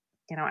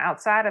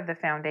 outside of the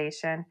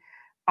foundation,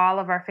 all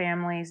of our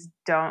families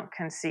don't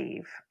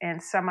conceive.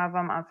 And some of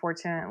them,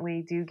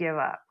 unfortunately, do give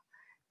up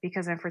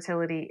because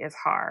infertility is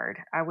hard.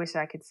 I wish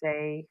I could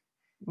say,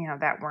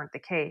 that weren't the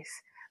case.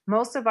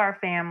 Most of our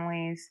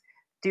families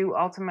do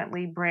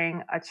ultimately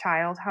bring a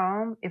child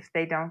home if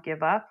they don't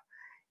give up.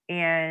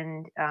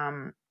 And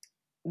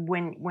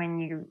when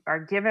you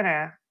are given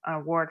an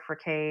award for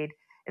CADE,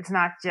 it's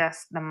not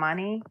just the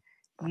money.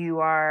 You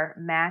are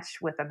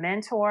matched with a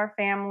mentor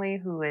family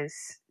who is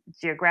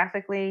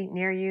geographically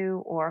near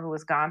you or who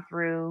has gone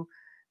through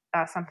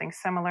something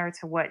similar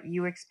to what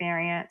you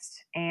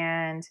experienced.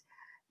 And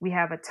we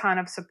have a ton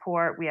of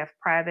support. We have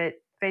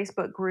private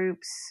Facebook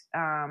groups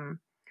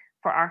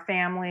for our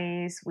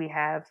families. We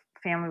have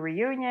family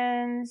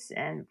reunions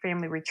and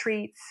family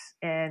retreats.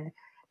 And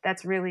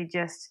that's really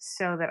just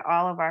so that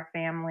all of our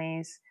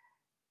families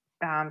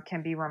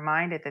can be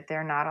reminded that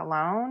they're not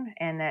alone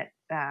and that,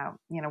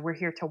 we're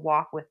here to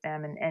walk with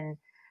them. And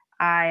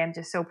I am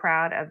just so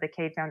proud of the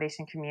CADE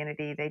Foundation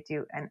community. They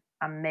do an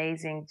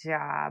amazing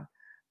job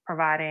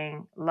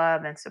providing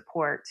love and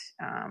support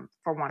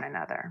for one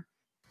another.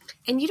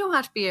 And you don't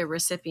have to be a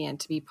recipient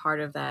to be part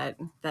of that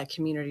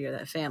community or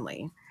that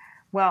family.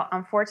 Well,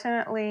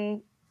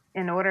 unfortunately,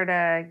 in order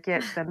to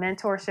get the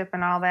mentorship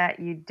and all that,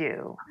 you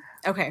do.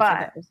 Okay.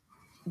 But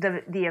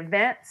the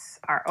events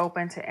are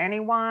open to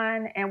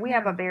anyone, and we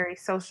have a very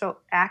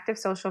active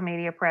social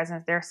media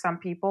presence. There are some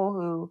people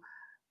who,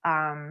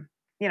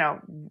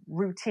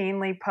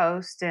 routinely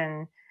post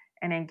and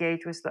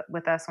engage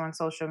with us on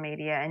social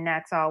media, and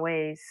that's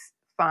always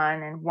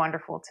fun and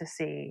wonderful to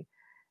see.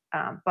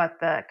 But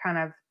the kind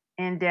of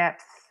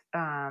in-depth,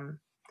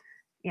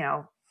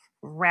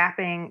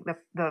 wrapping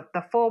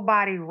the full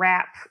body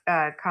wrap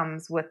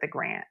comes with the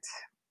grant.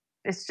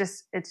 It's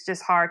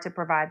just hard to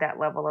provide that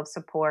level of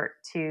support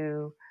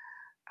to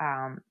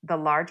the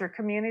larger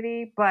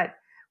community, but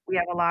we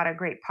have a lot of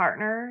great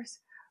partners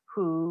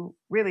who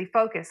really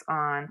focus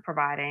on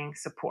providing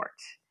support.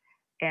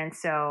 And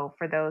so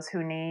for those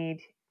who need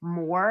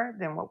more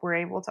than what we're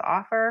able to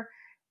offer,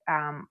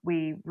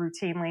 we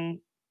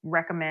routinely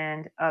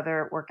recommend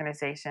other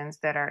organizations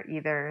that are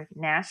either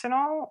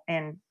national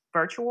and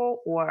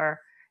virtual or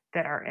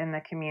that are in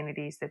the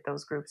communities that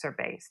those groups are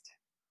based.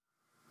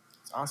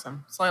 It's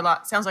awesome. So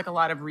sounds like a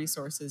lot of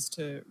resources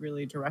to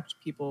really direct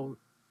people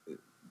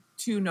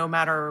to, no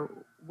matter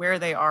where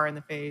they are in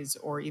the phase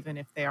or even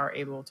if they are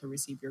able to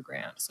receive your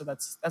grant. So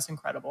that's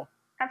incredible.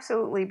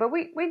 Absolutely. But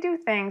we do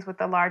things with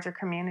the larger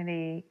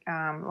community.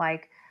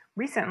 Like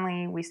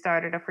recently we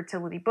started a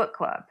fertility book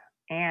club,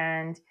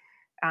 and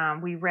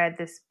we read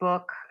this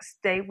book,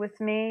 Stay With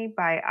Me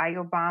by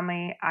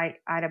Ayobami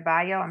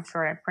Adebayo. I'm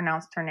sure I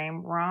pronounced her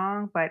name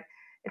wrong, but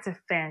it's a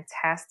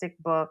fantastic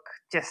book.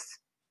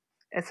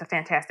 It's a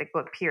fantastic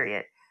book,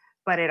 period.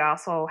 But it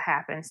also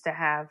happens to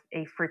have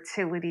a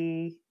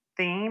fertility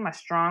theme, a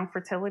strong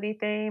fertility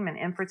theme, an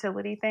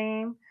infertility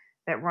theme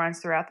that runs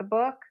throughout the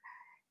book.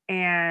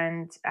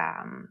 And,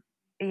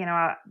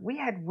 we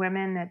had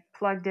women that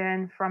plugged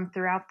in from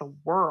throughout the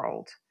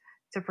world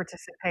to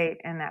participate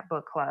in that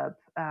book club,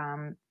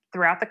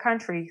 throughout the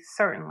country,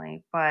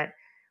 certainly. But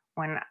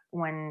when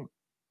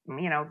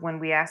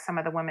we asked some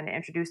of the women to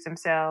introduce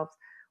themselves,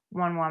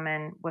 one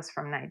woman was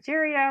from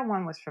Nigeria,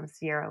 one was from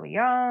Sierra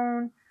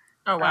Leone.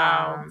 Oh,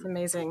 wow. It's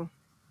amazing.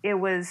 It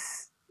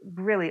was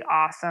really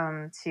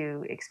awesome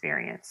to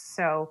experience.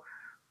 So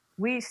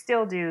we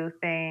still do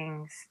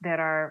things that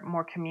are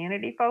more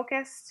community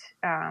focused.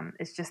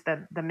 It's just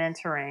the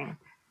mentoring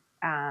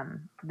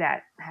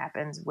that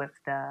happens with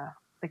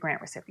the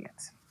grant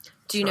recipients.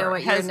 Do you know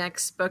what your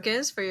next book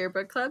is for your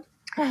book club?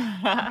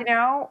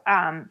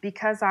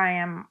 Because I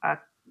am a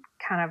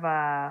kind of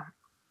a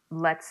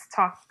let's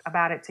talk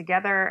about it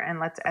together and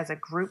let's as a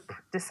group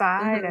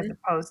decide, as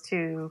opposed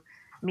to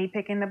me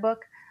picking the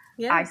book.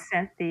 Yeah. I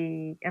sent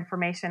the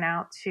information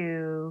out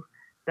to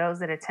those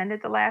that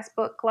attended the last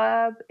book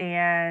club,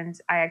 and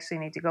I actually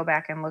need to go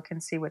back and look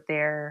and see what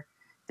their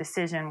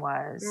decision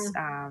was.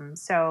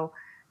 So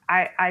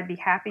I'd be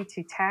happy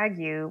to tag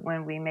you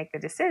when we make the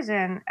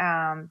decision,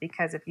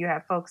 because if you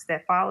have folks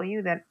that follow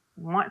you that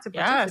want to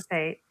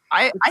participate.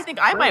 I think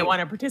I might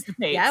want to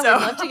participate. Yeah, so.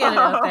 We'd love to get it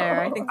out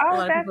there. I think a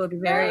lot of people would be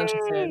very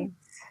interested.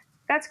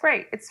 That's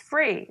great. It's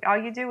free. All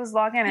you do is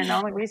log in. And the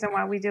only reason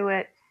why we do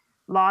it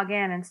log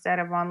in instead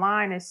of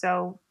online is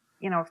so,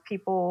 if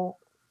people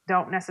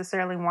don't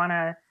necessarily want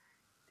to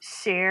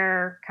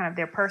share kind of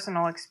their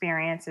personal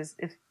experiences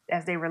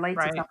as they relate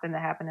to something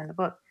that happened in the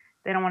book,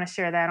 they don't want to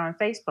share that on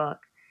Facebook.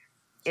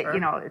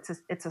 Sure.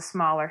 It's a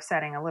smaller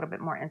setting, a little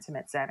bit more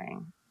intimate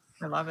setting.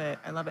 I love it.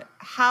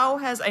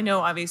 I know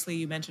obviously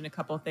you mentioned a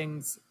couple of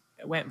things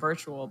went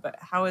virtual, but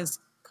how has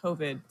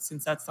COVID,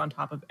 since that's on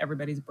top of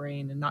everybody's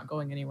brain and not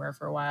going anywhere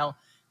for a while,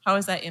 how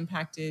has that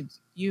impacted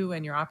you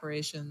and your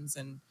operations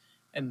and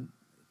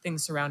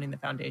things surrounding the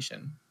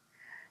foundation?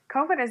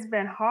 COVID has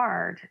been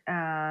hard.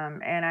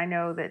 And I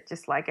know that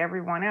just like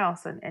everyone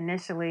else,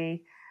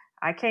 initially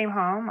I came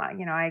home,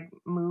 I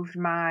moved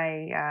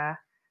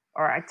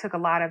or I took a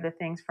lot of the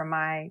things from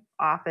my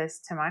office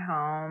to my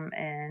home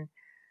and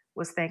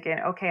was thinking,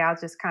 okay, I'll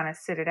just kind of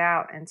sit it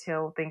out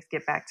until things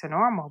get back to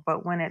normal.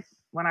 But when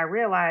I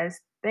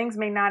realized things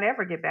may not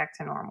ever get back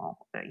to normal,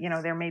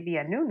 there may be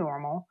a new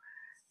normal,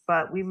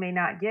 but we may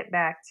not get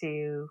back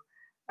to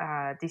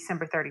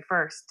December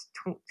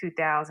 31st,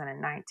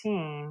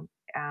 2019.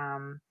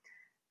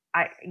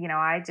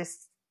 I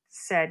just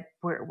said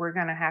we're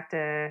going to have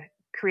to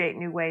create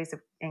new ways of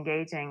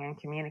engaging and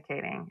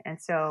communicating.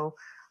 And so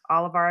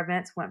all of our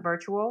events went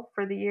virtual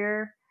for the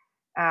year.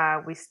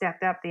 We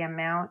stepped up the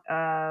amount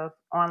of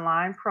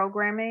online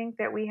programming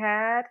that we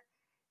had.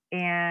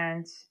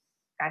 And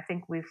I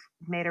think we've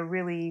made a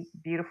really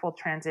beautiful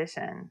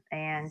transition.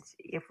 And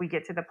if we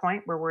get to the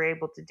point where we're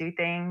able to do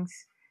things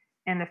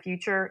in the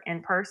future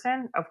in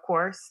person, of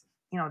course,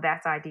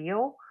 that's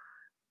ideal.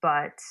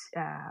 But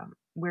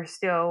we're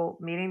still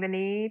meeting the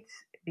needs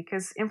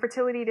because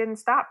infertility didn't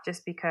stop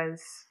just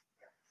because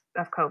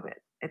of COVID.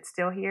 It's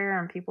still here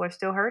and people are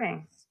still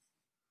hurting.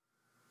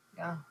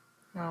 Yeah.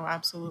 No,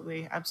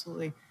 absolutely.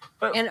 Absolutely.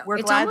 But and we're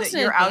it's glad almost that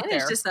you're an out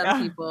advantage there. to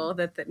some people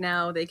that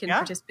now they can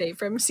participate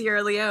from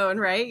Sierra Leone,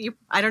 right?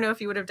 I don't know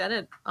if you would have done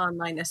it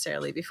online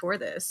necessarily before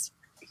this.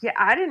 Yeah,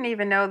 I didn't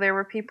even know there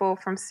were people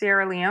from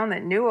Sierra Leone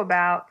that knew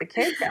about the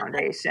CADE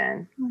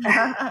Foundation.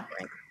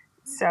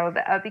 So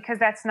because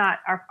that's not,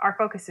 our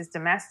focus is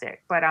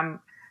domestic, but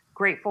I'm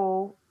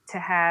grateful to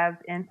have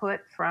input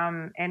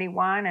from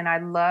anyone. And I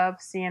love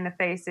seeing the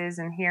faces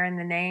and hearing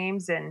the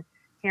names and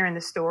hearing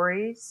the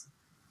stories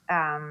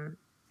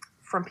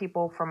from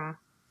people from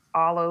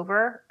all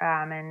over.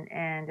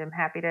 And I'm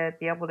happy to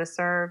be able to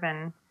serve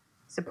and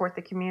support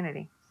the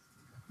community.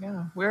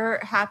 Yeah,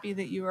 we're happy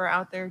that you are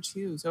out there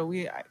too. So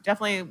we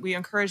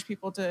encourage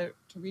people to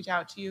reach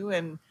out to you,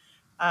 and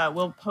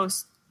we'll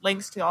post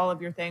links to all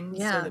of your things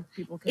so that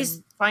people can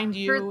find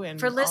you.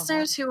 For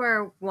listeners who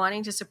are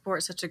wanting to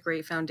support such a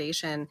great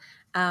foundation,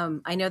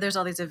 I know there's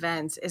all these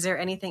events. Is there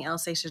anything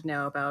else they should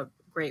know about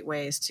great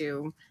ways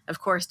to, of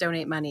course,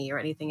 donate money or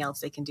anything else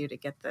they can do to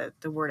get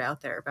the word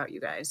out there about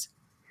you guys?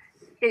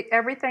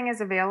 Everything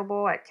is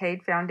available at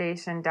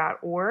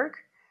cadefoundation.org.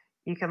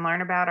 You can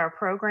learn about our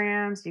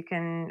programs. You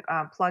can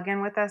plug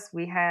in with us.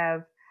 We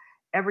have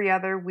every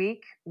other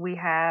week, we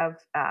have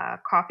a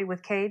Coffee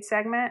with Cade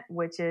segment,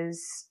 which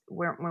is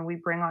when we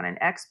bring on an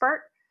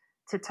expert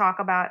to talk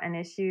about an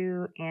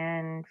issue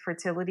in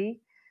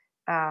fertility.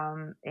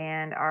 And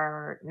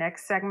our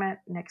next segment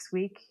next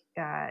week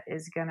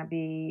is going to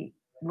be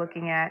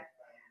looking at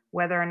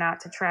whether or not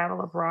to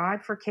travel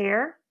abroad for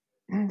care.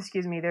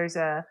 Excuse me, there's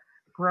a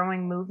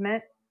growing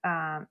movement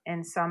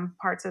in some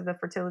parts of the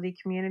fertility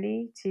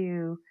community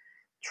to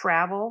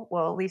travel.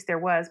 Well, at least there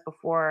was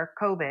before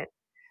COVID.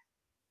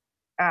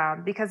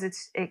 Because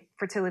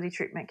fertility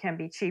treatment can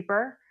be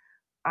cheaper,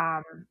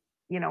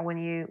 when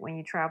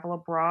you travel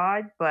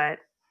abroad, but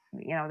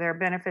there are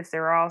benefits.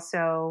 There are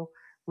also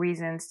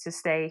reasons to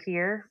stay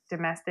here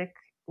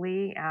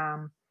domestically.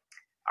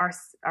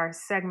 Our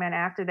segment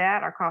after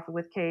that, our Coffee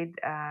with Cade,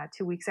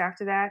 2 weeks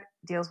after that,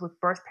 deals with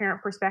birth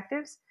parent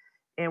perspectives,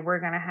 and we're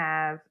going to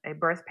have a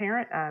birth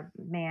parent, a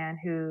man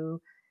who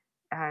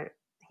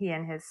he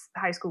and his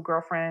high school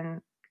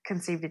girlfriend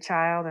conceived a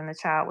child, and the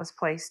child was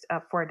placed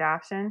up for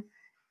adoption.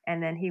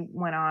 And then he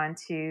went on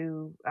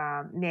to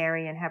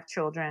marry and have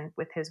children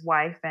with his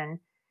wife, and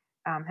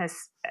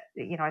has,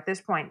 at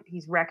this point,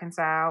 he's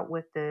reconciled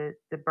with the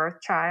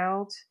birth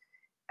child.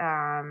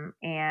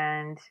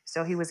 And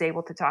so he was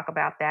able to talk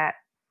about that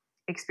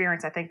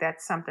experience. I think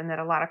that's something that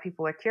a lot of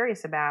people are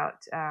curious about.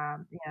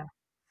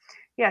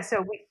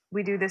 So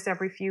we do this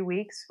every few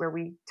weeks where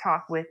we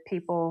talk with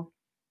people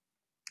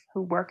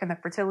who work in the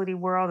fertility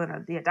world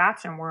and the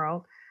adoption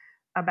world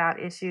about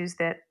issues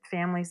that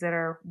families that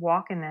are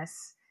walking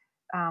this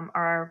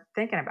are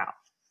thinking about.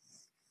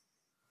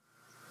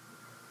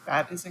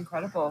 That is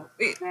incredible.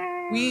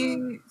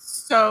 We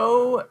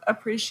so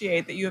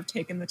appreciate that you have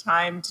taken the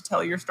time to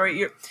tell your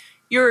story.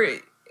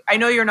 I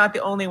know you're not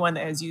the only one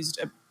that has used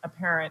a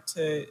parent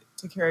to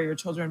carry your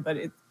children, but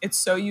it's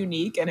so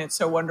unique and it's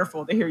so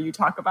wonderful to hear you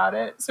talk about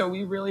it. So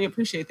we really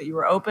appreciate that you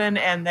were open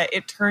and that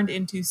it turned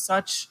into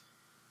such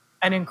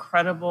an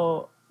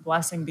incredible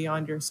blessing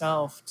beyond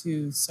yourself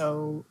to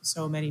so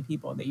many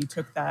people, that you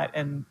took that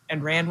and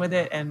ran with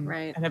it and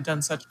have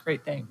done such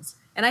great things.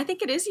 And I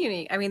think it is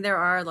unique. I mean, there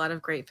are a lot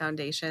of great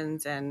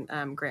foundations and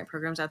grant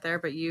programs out there,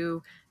 but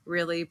you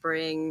really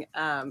bring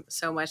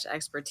so much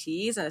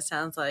expertise, and it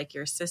sounds like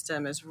your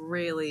system is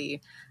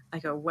really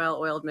like a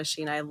well-oiled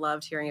machine. I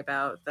loved hearing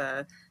about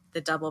the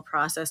double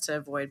process to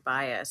avoid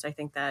bias. I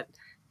think that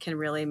can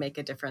really make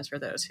a difference for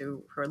those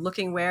who are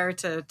looking where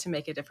to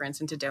make a difference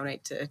and to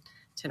donate to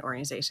an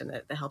organization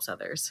that helps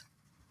others.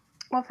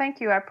 Well,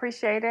 thank you. I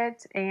appreciate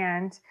it.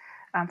 And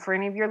for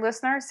any of your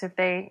listeners, if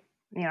they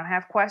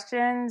have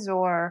questions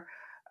or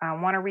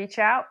want to reach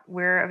out,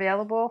 we're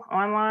available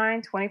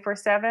online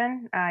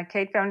 24/7.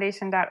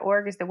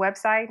 CadeFoundation.org is the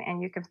website,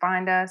 and you can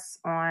find us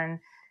on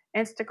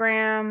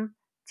Instagram,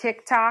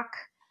 TikTok,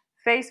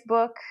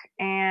 Facebook,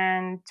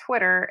 and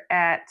Twitter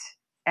at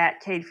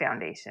Cade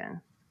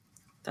Foundation.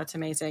 That's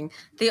amazing.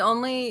 The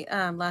only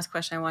last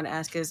question I want to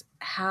ask is,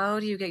 how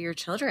do you get your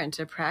children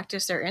to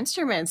practice their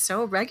instruments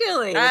so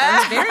regularly?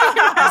 That's very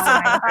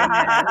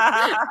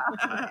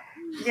impressive.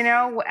 You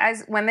know,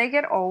 when they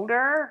get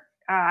older,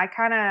 I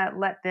kind of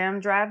let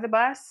them drive the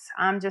bus.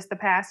 I'm just the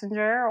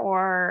passenger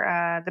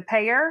or the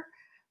payer.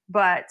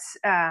 But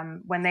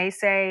when they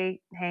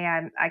say,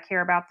 hey, I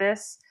care about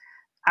this,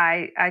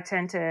 I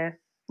tend to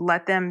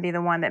let them be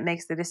the one that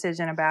makes the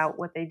decision about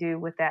what they do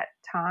with that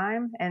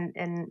time.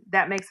 And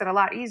that makes it a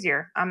lot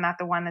easier. I'm not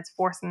the one that's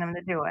forcing them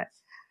to do it.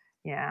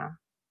 Yeah.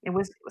 It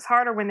was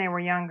harder when they were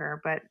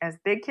younger, but as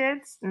big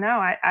kids, no,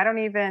 I don't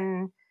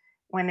even,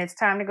 when it's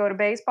time to go to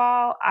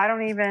baseball, I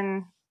don't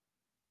even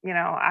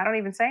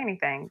say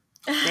anything.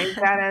 They've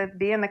got to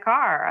be in the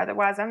car.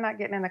 Otherwise, I'm not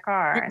getting in the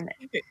car. And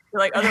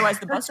like, otherwise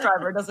the bus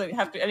driver doesn't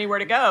have anywhere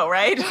to go,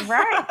 right?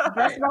 Right.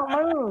 Just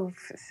don't move.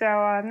 So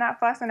I'm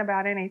not fussing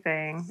about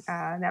anything.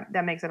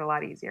 That makes it a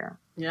lot easier.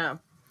 Yeah.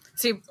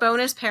 See,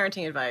 bonus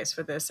parenting advice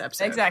for this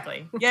episode.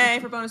 Exactly. Yay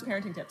for bonus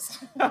parenting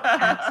tips.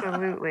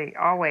 Absolutely.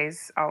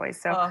 Always.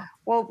 So,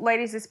 well,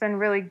 ladies, it's been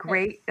really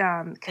great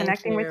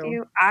connecting with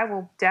you. I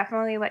will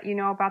definitely let you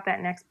know about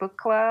that next book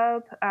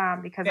club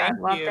because I'd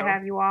love to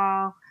have you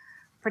all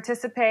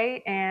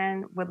participate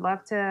and would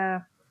love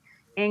to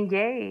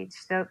engage.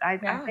 So I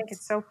think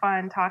it's so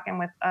fun talking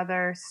with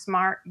other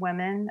smart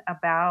women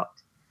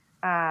about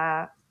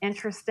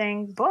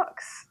interesting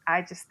books.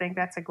 I just think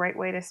that's a great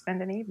way to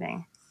spend an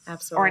evening.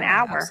 Absolutely. Or an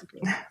hour.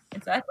 Absolutely.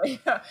 Exactly.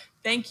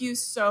 Thank you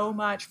so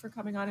much for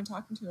coming on and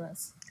talking to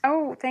us.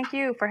 Oh, thank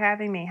you for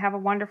having me. Have a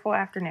wonderful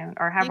afternoon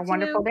or have a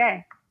wonderful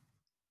day.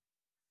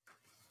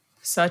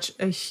 Such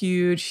a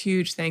huge,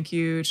 huge thank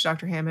you to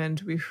Dr.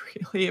 Hammond. We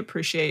really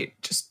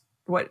appreciate just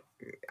what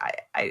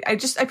I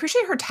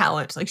appreciate her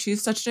talent. Like,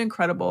 she's such an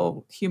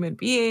incredible human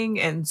being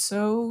and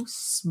so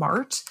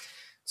smart.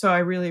 So I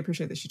really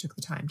appreciate that she took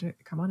the time to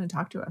come on and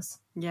talk to us.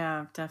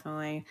 Yeah,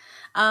 definitely.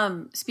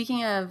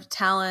 Speaking of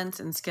talents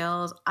and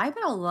skills, I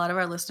bet a lot of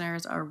our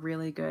listeners are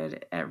really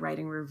good at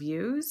writing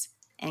reviews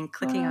and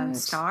clicking on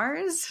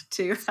stars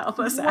to help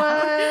us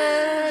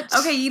out.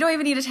 Okay, you don't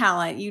even need a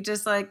talent. You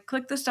just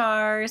click the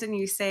stars and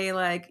you say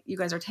you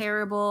guys are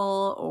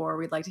terrible, or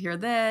we'd like to hear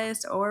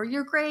this, or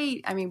you're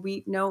great. I mean,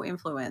 we no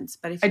influence,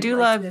 but if I do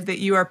love that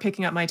you are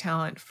picking up my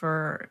talent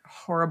for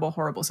horrible,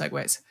 horrible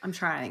segues. I'm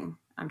trying.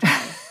 I don't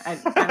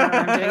know what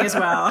I'm doing as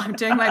well. I'm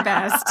doing my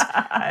best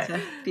to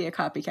be a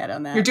copycat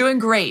on that. You're doing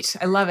great.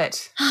 I love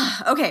it.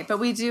 Okay, but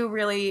we do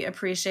really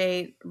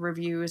appreciate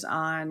reviews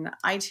on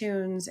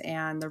iTunes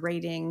and the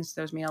ratings.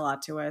 Those mean a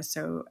lot to us.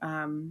 So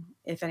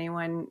if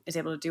anyone is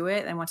able to do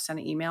it and wants to send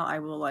an email, I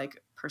will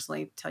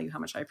personally tell you how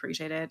much I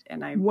appreciate it.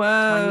 And I'm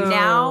telling you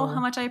now how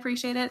much I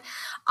appreciate it.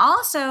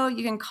 Also,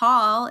 you can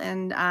call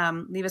and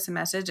leave us a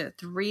message at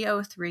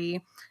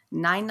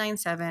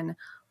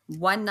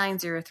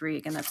 303-997-1903.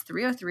 Again, that's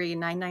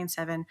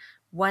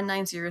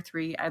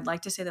 303-997-1903. I'd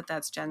like to say that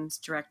that's Jen's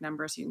direct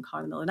number, so you can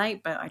call in the middle of the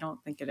night, but I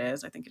don't think it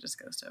is. I think it just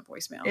goes to a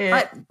voicemail.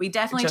 But we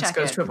definitely check it. Just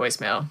goes to a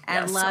voicemail.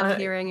 And love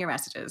hearing your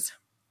messages.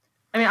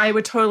 I mean, I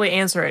would totally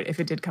answer it if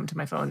it did come to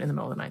my phone in the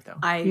middle of the night, though.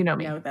 You know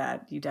me. Know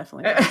that. You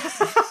definitely know.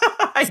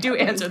 I do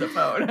answer the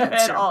phone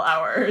at all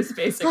hours,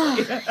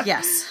 basically.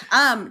 Yes.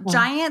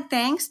 Giant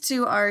thanks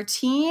to our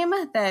team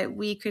that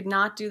we could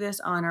not do this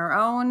on our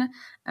own.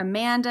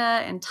 Amanda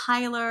and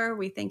Tyler,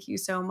 we thank you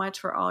so much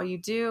for all you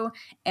do.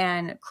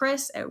 And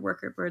Chris at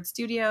Worker Bird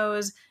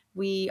Studios,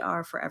 we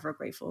are forever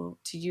grateful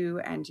to you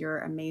and your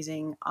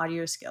amazing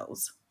audio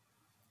skills.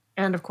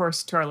 And of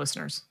course, to our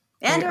listeners.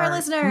 And to our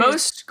listeners.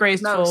 Most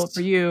grateful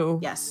for you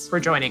yes. for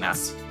joining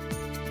us.